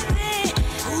 baby.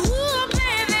 Ooh,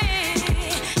 baby.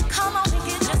 Come on and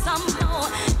get you some more.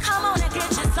 Come on and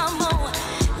get you some more.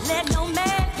 Let no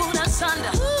man put us under.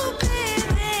 Ooh,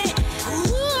 baby.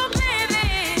 Ooh, baby.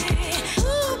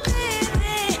 Ooh,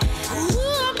 baby.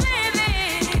 Ooh, baby.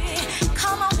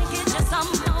 Come on and get you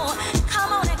some more.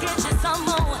 Come on and get you some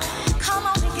more. Come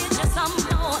on and get you some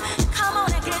more. Come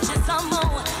on and get you some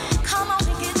more. Come on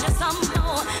and get you some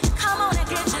more. Come on and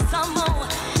get you some more.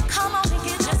 Come on and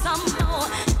get you some more.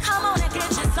 Come on and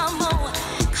get you some more.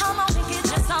 Come on and get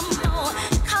you some more.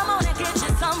 Come on and get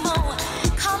you some more.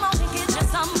 Come on and get you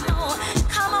some more.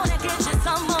 Come on and get you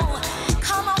some more.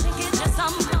 Come on and get you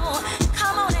some more.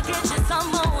 Come on and get you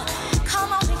some more.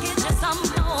 Come on and get you some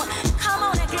more. Come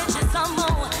on and get you some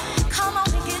more. Come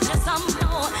on and get you some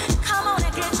more. Come on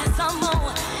and get you some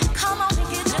more. Come on and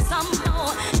get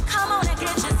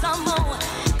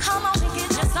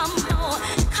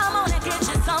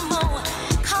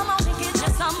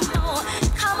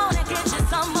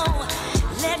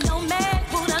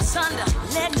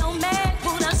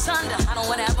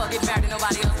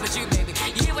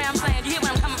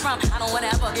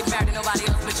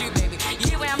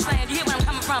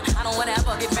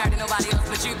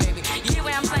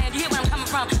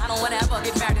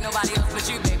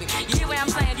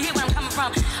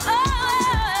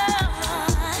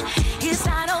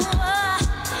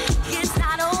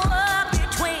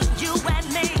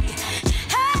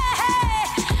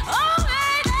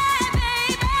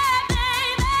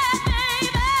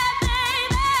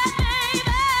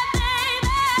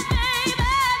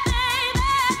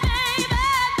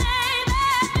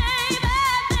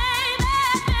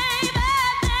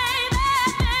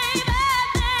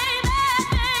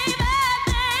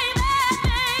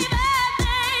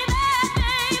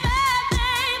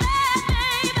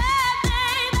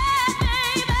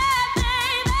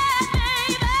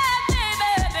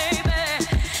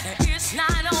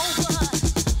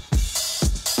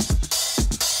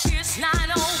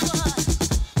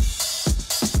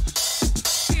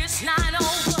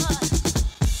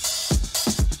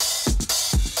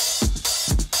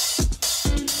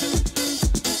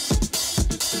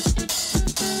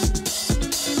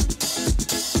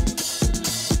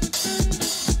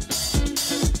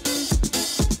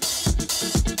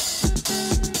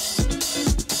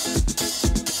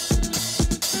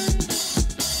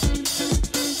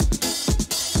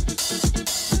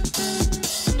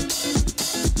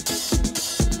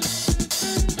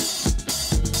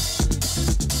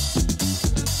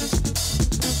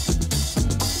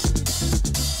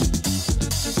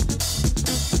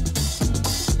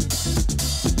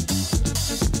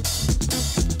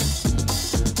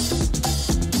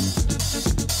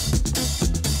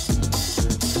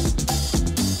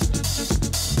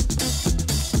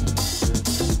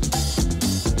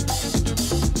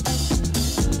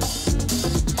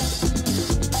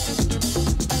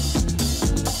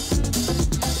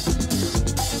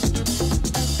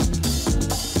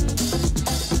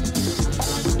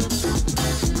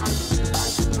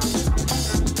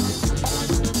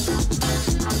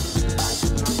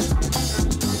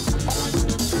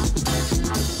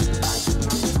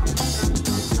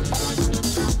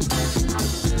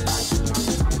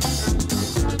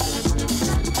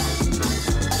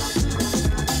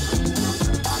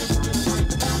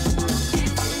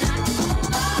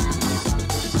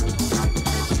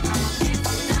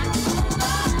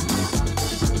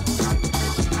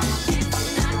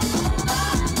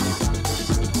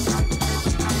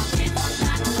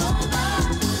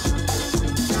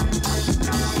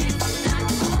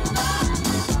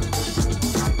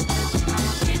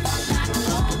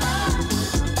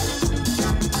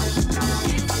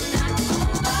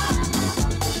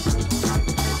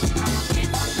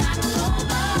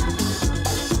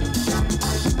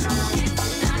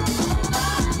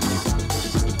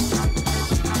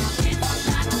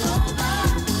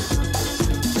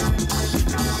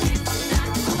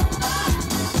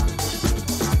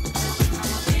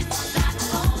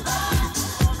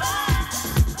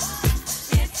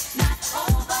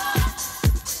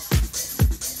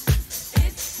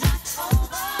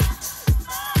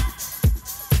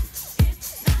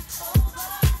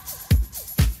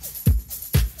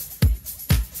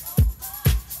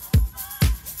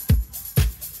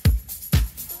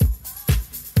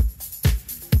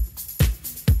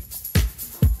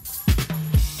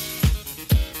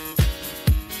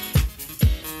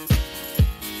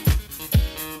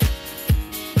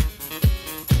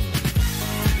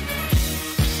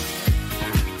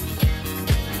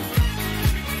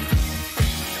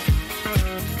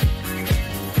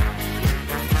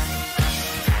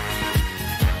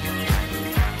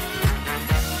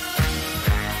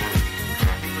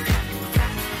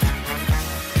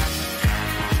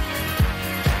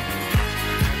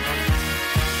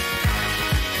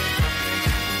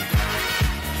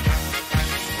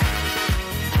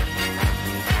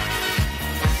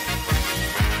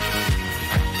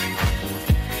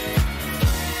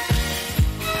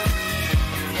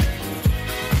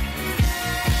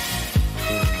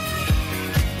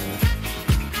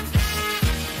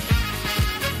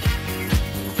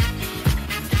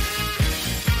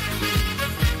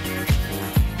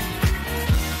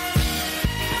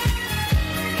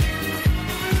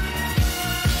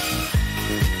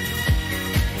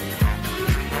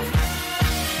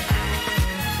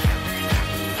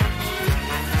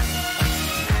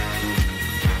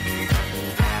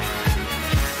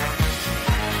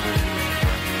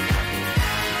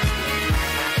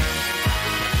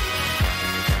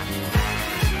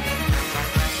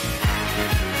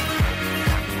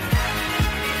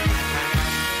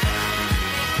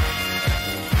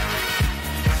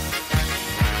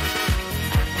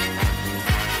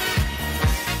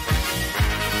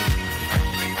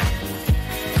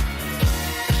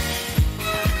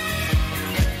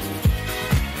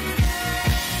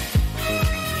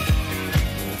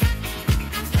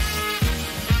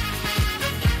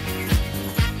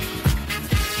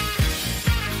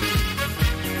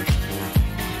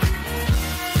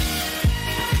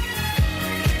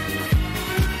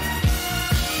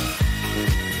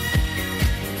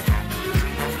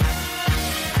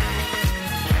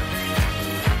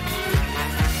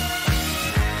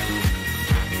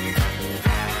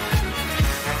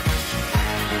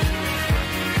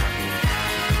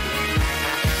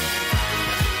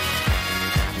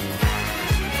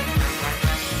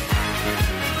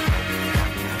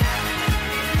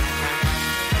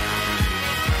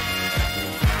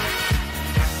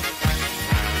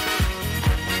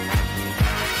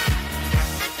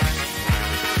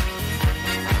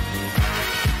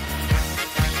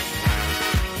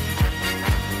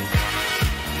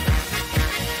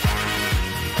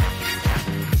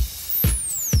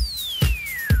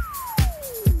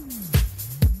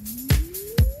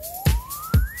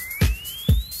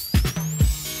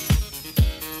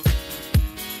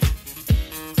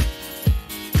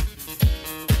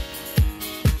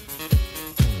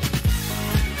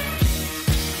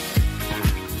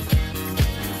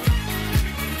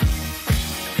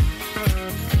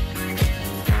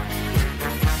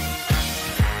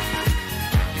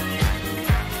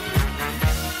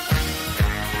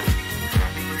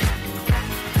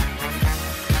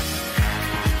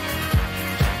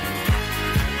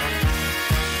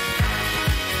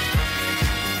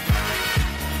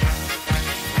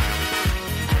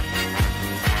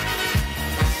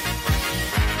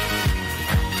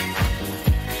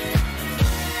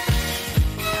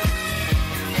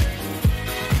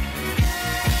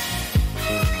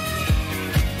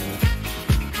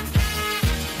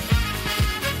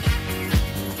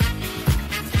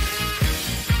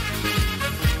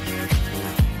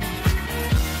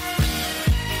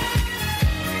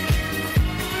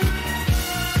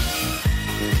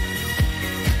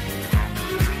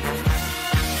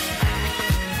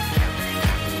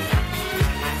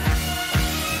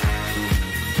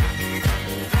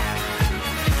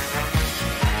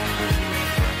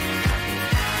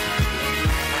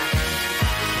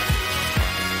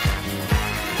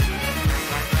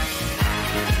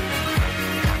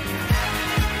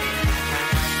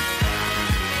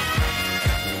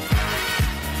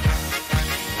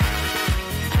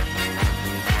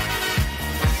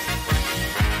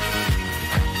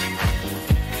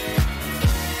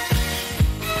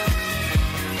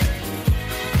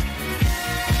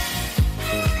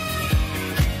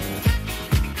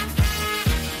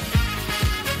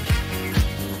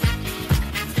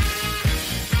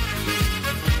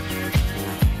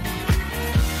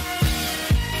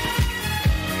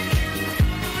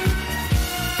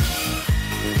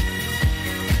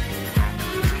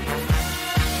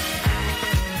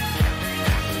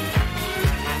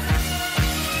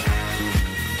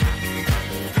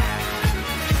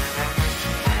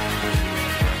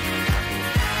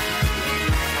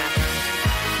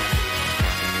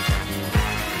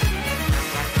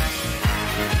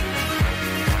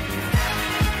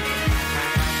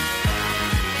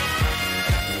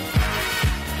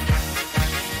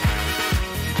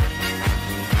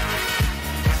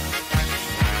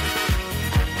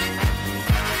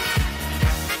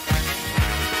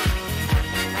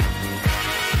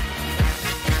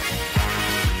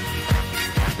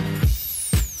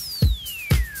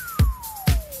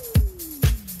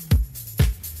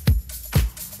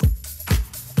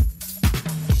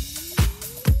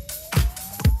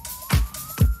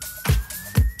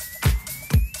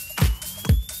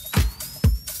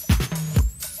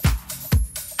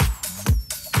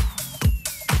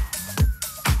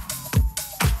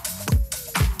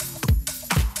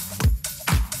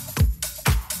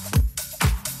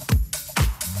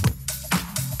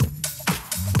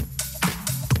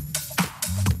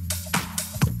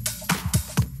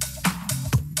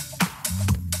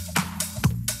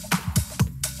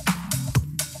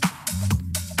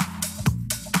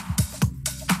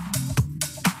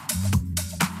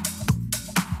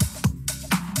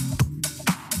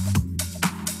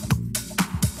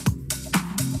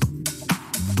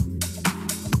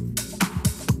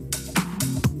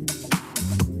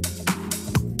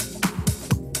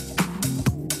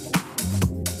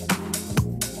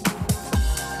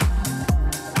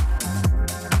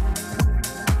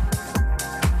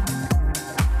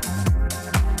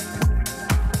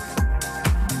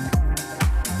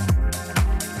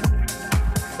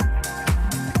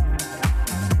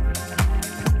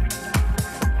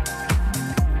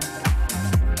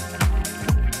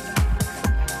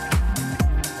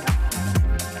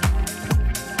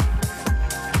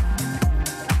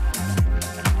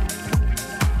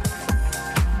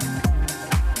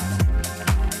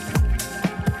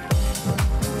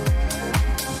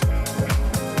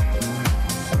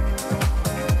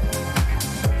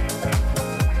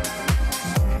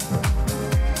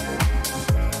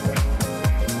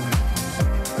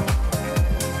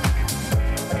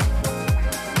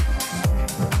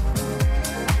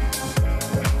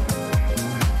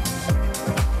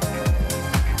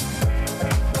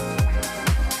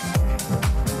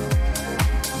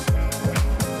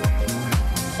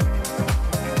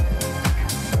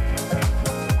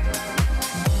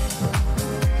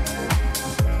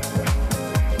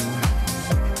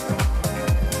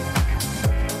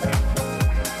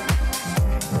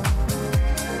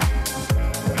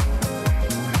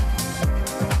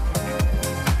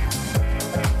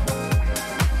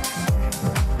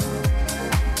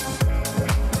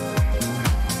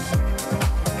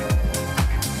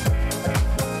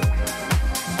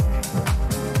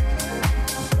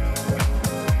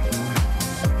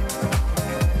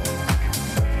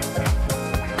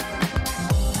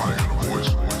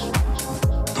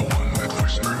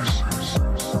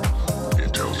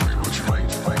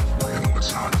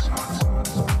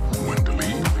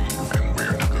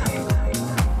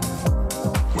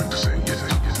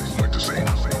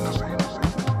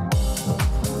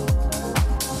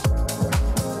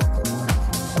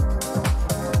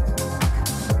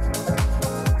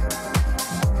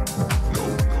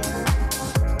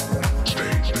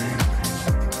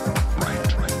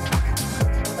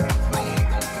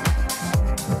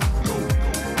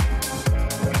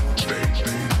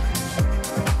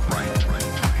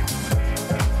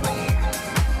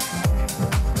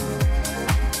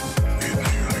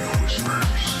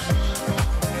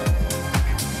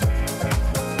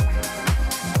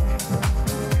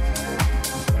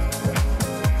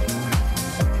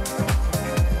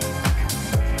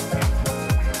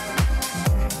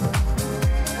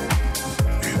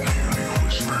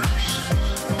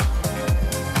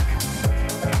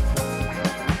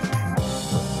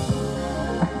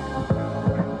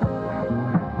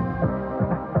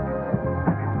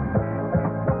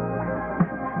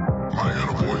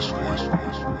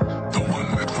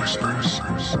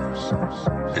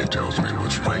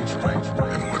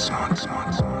and what's not,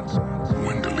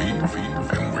 when to leave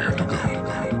and where to go,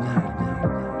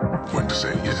 when to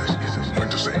say yes, when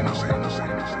to say no.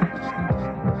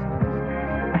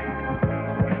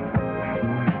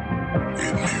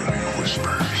 It merely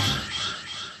whispers.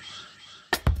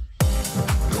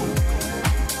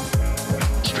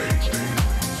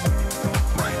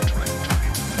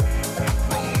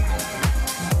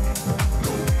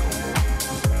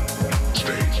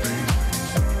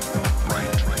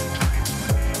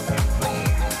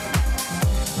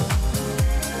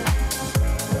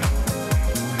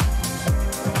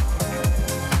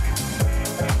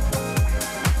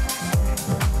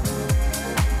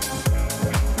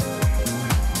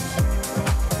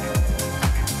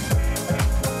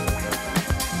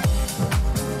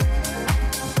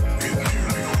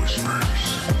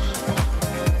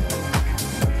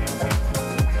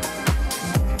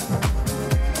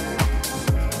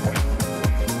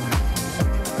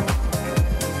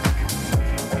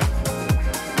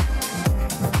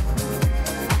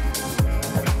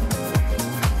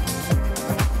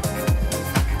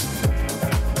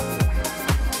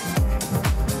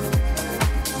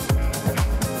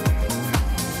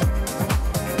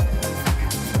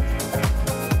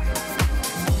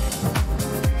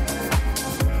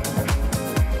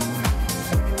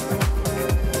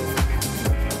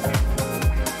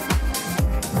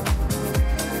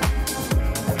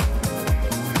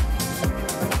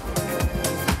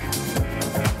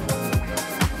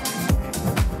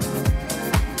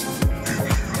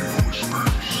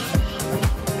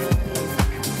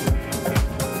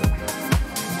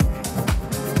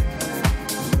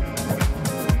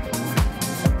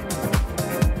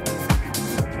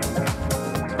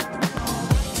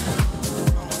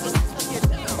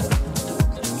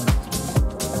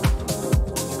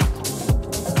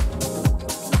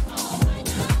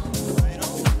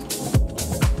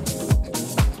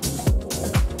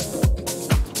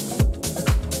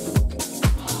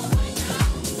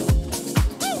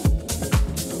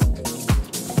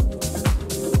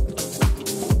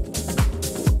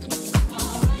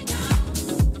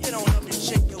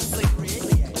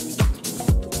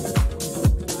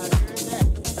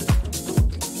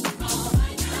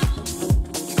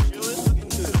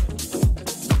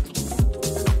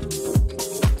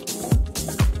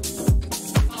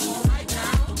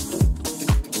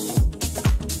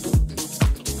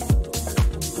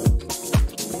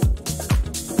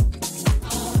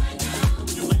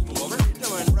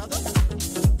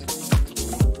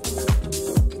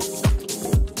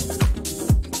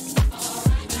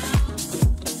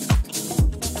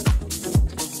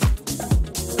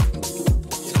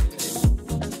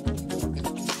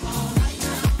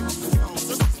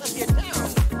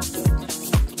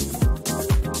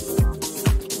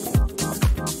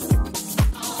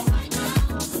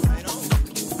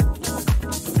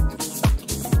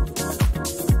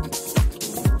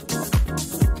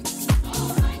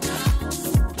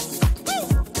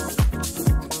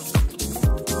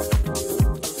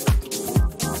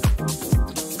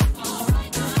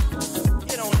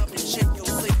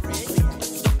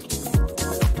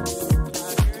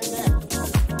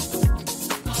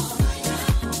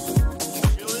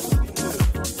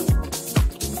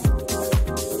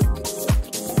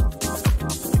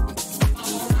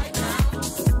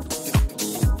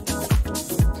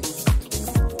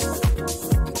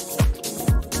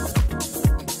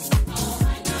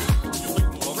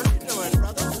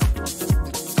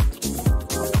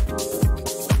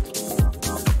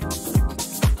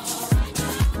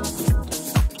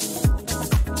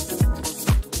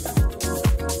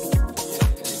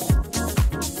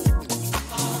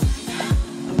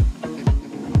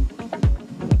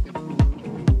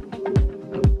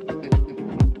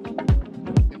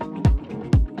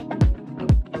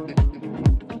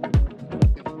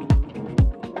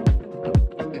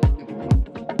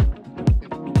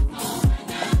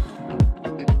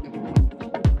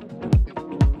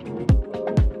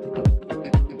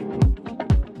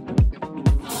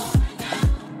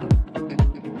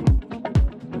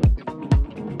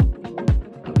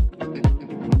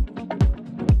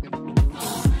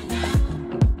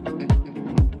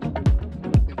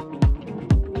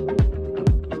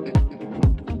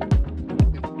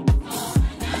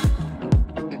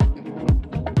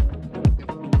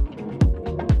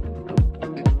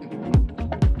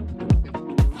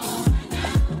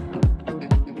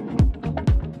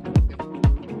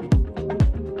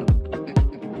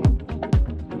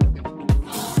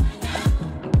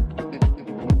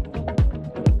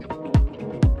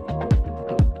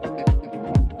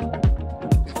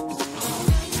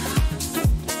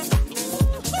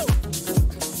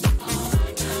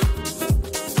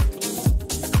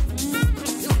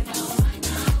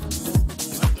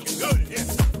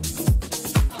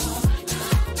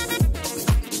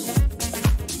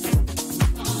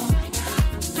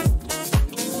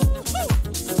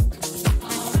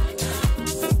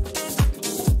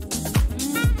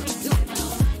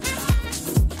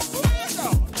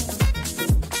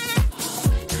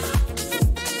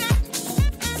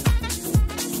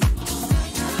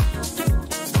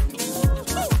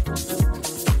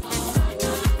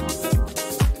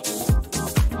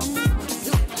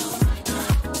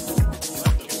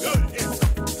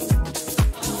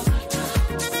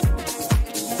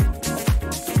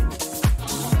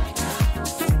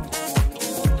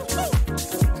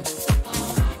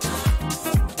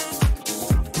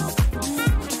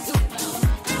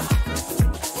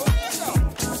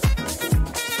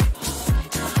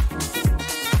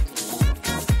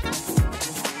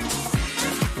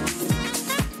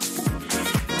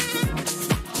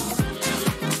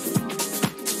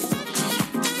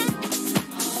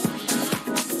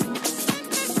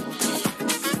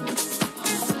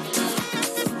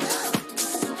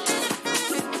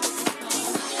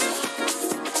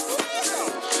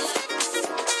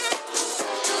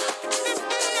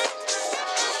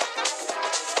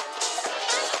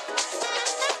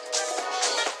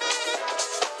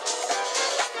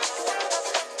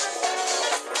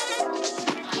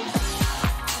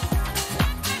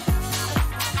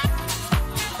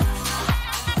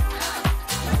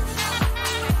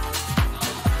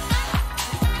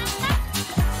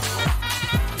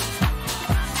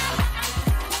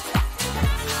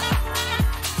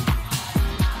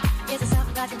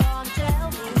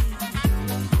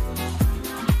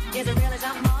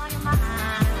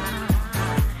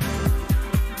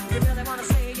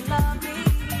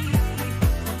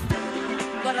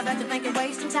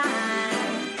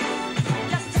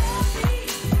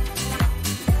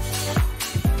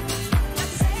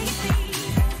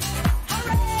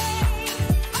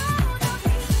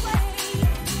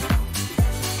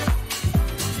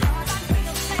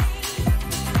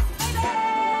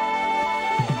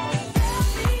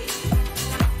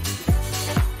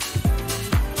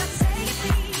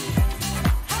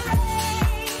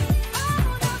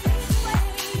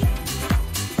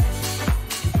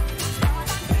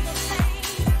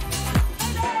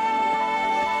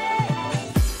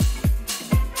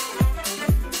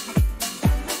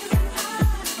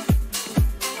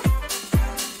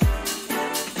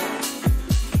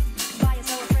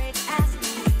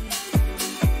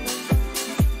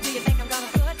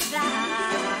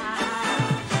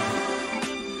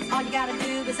 All you gotta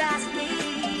do is ask me,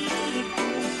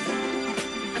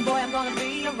 and boy, I'm gonna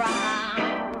be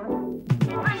around.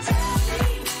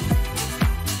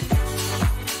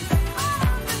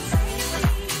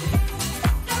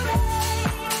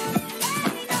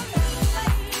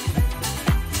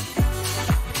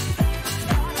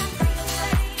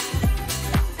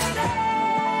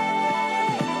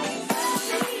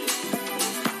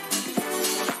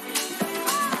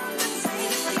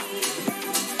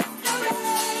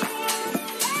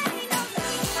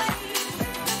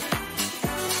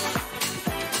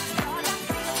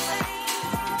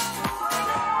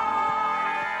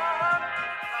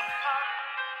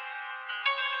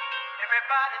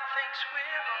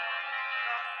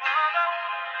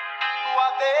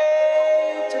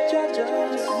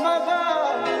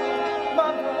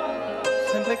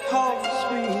 Simply call me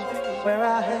sweet where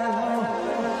I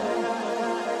am.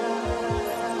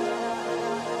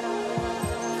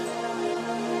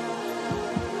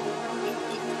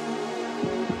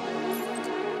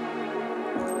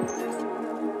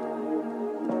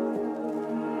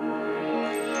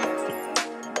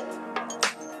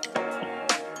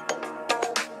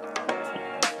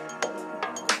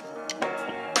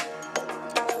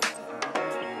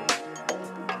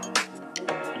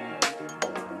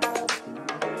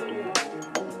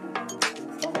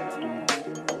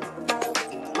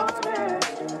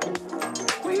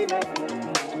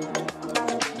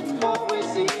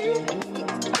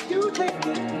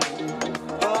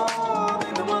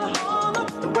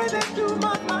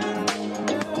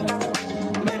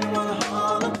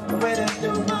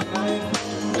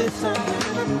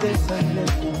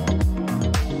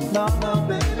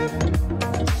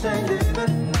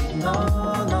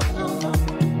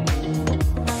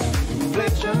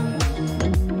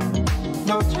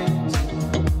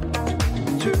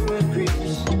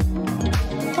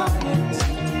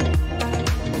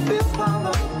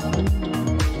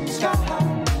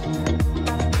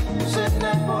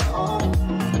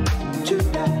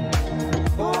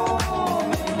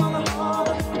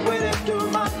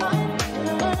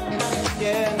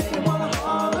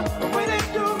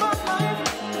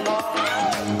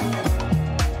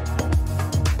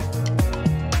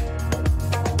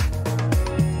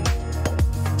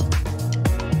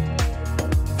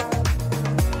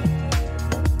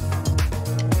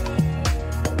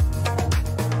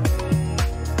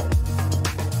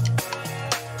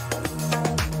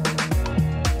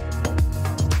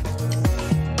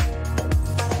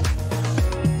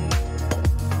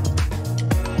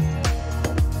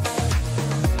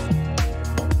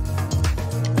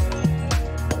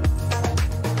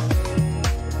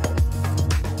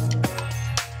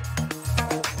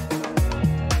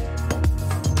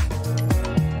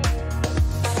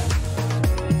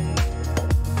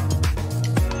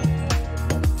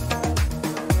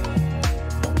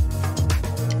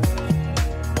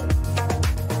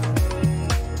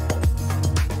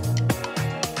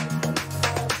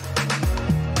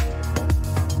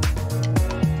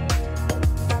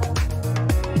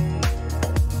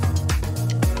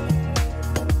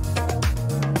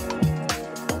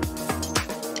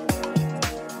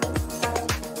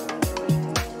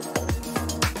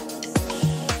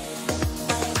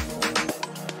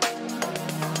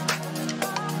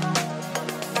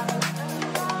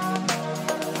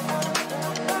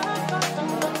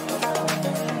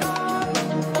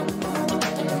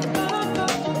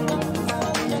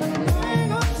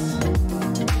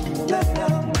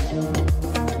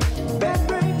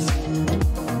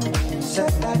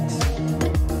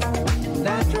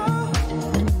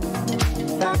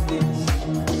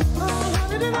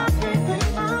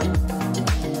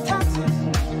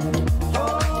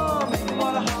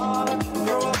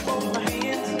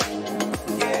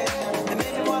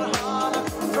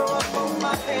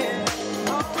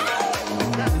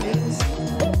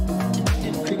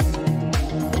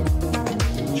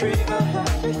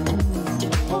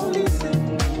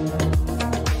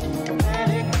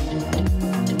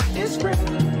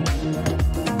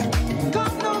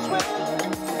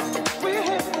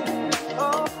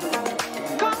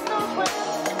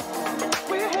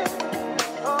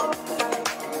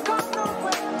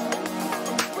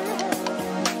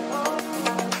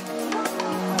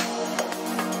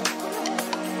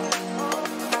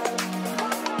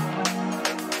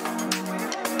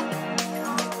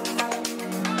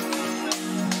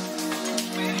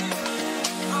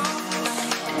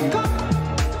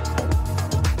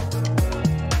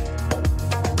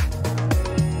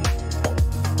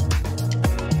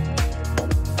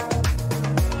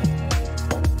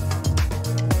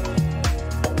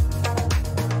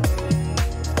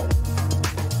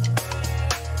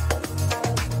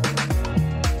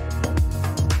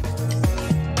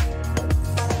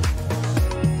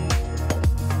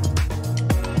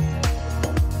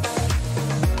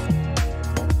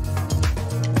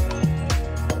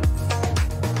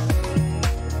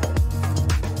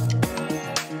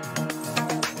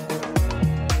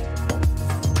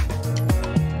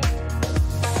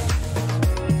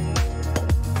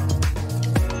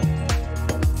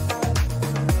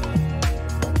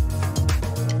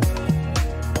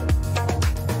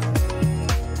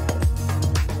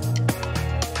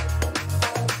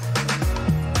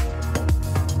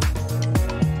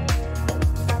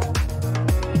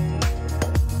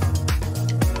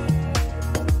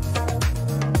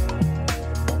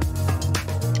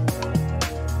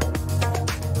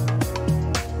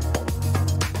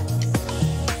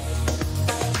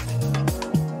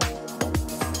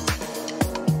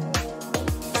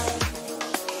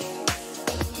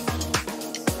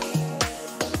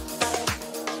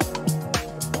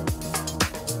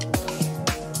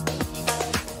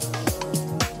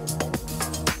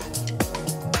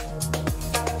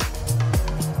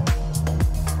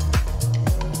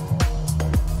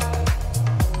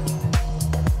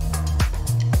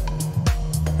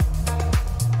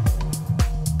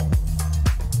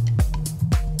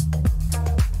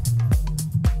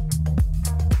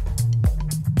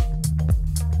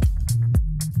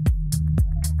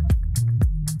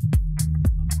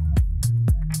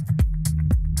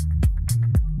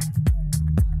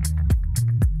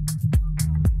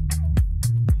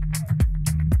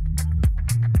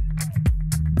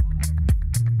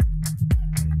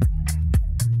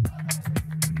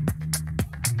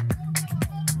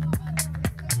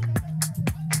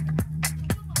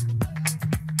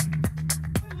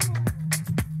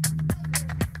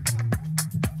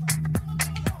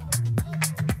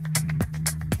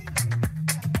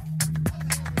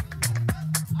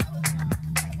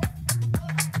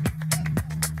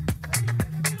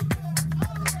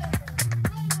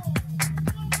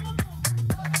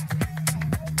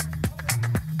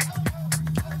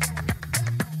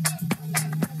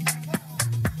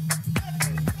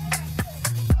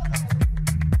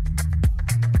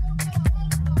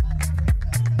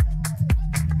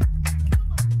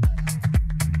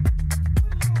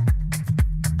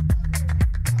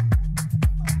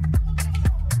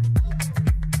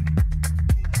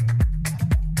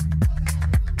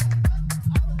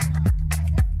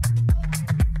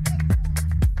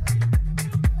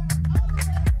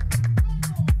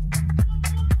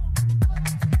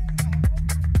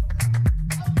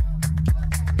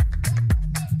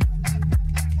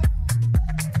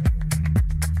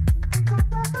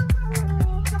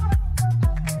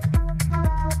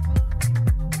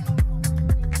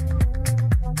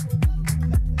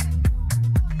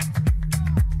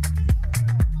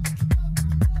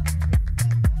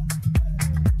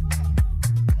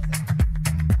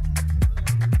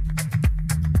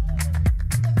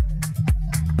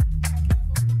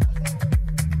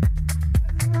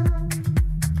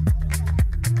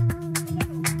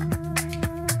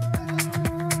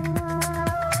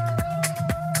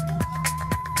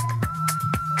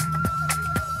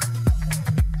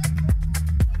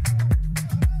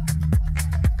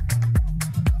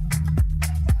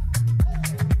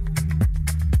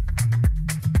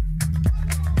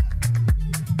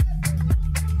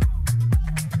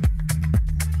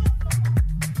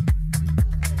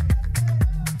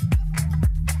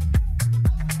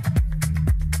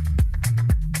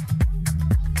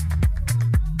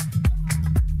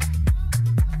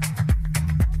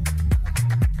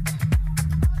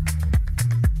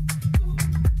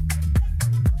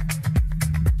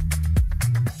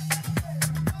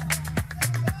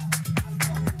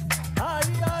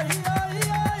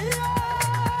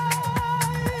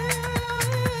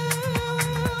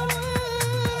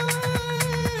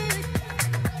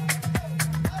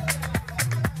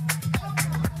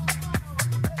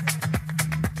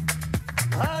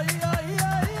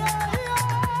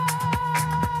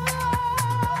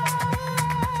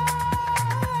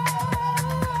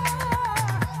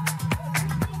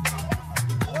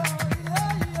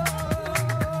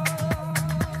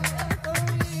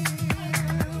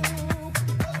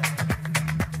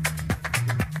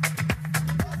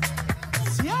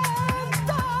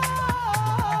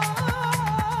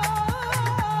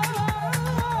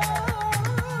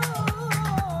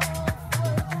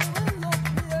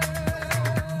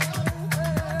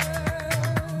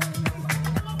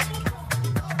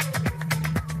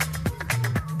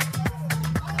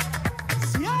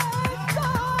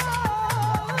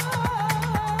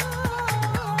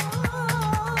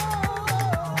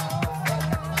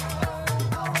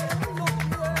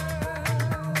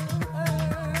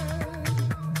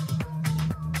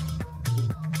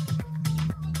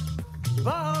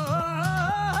 Ball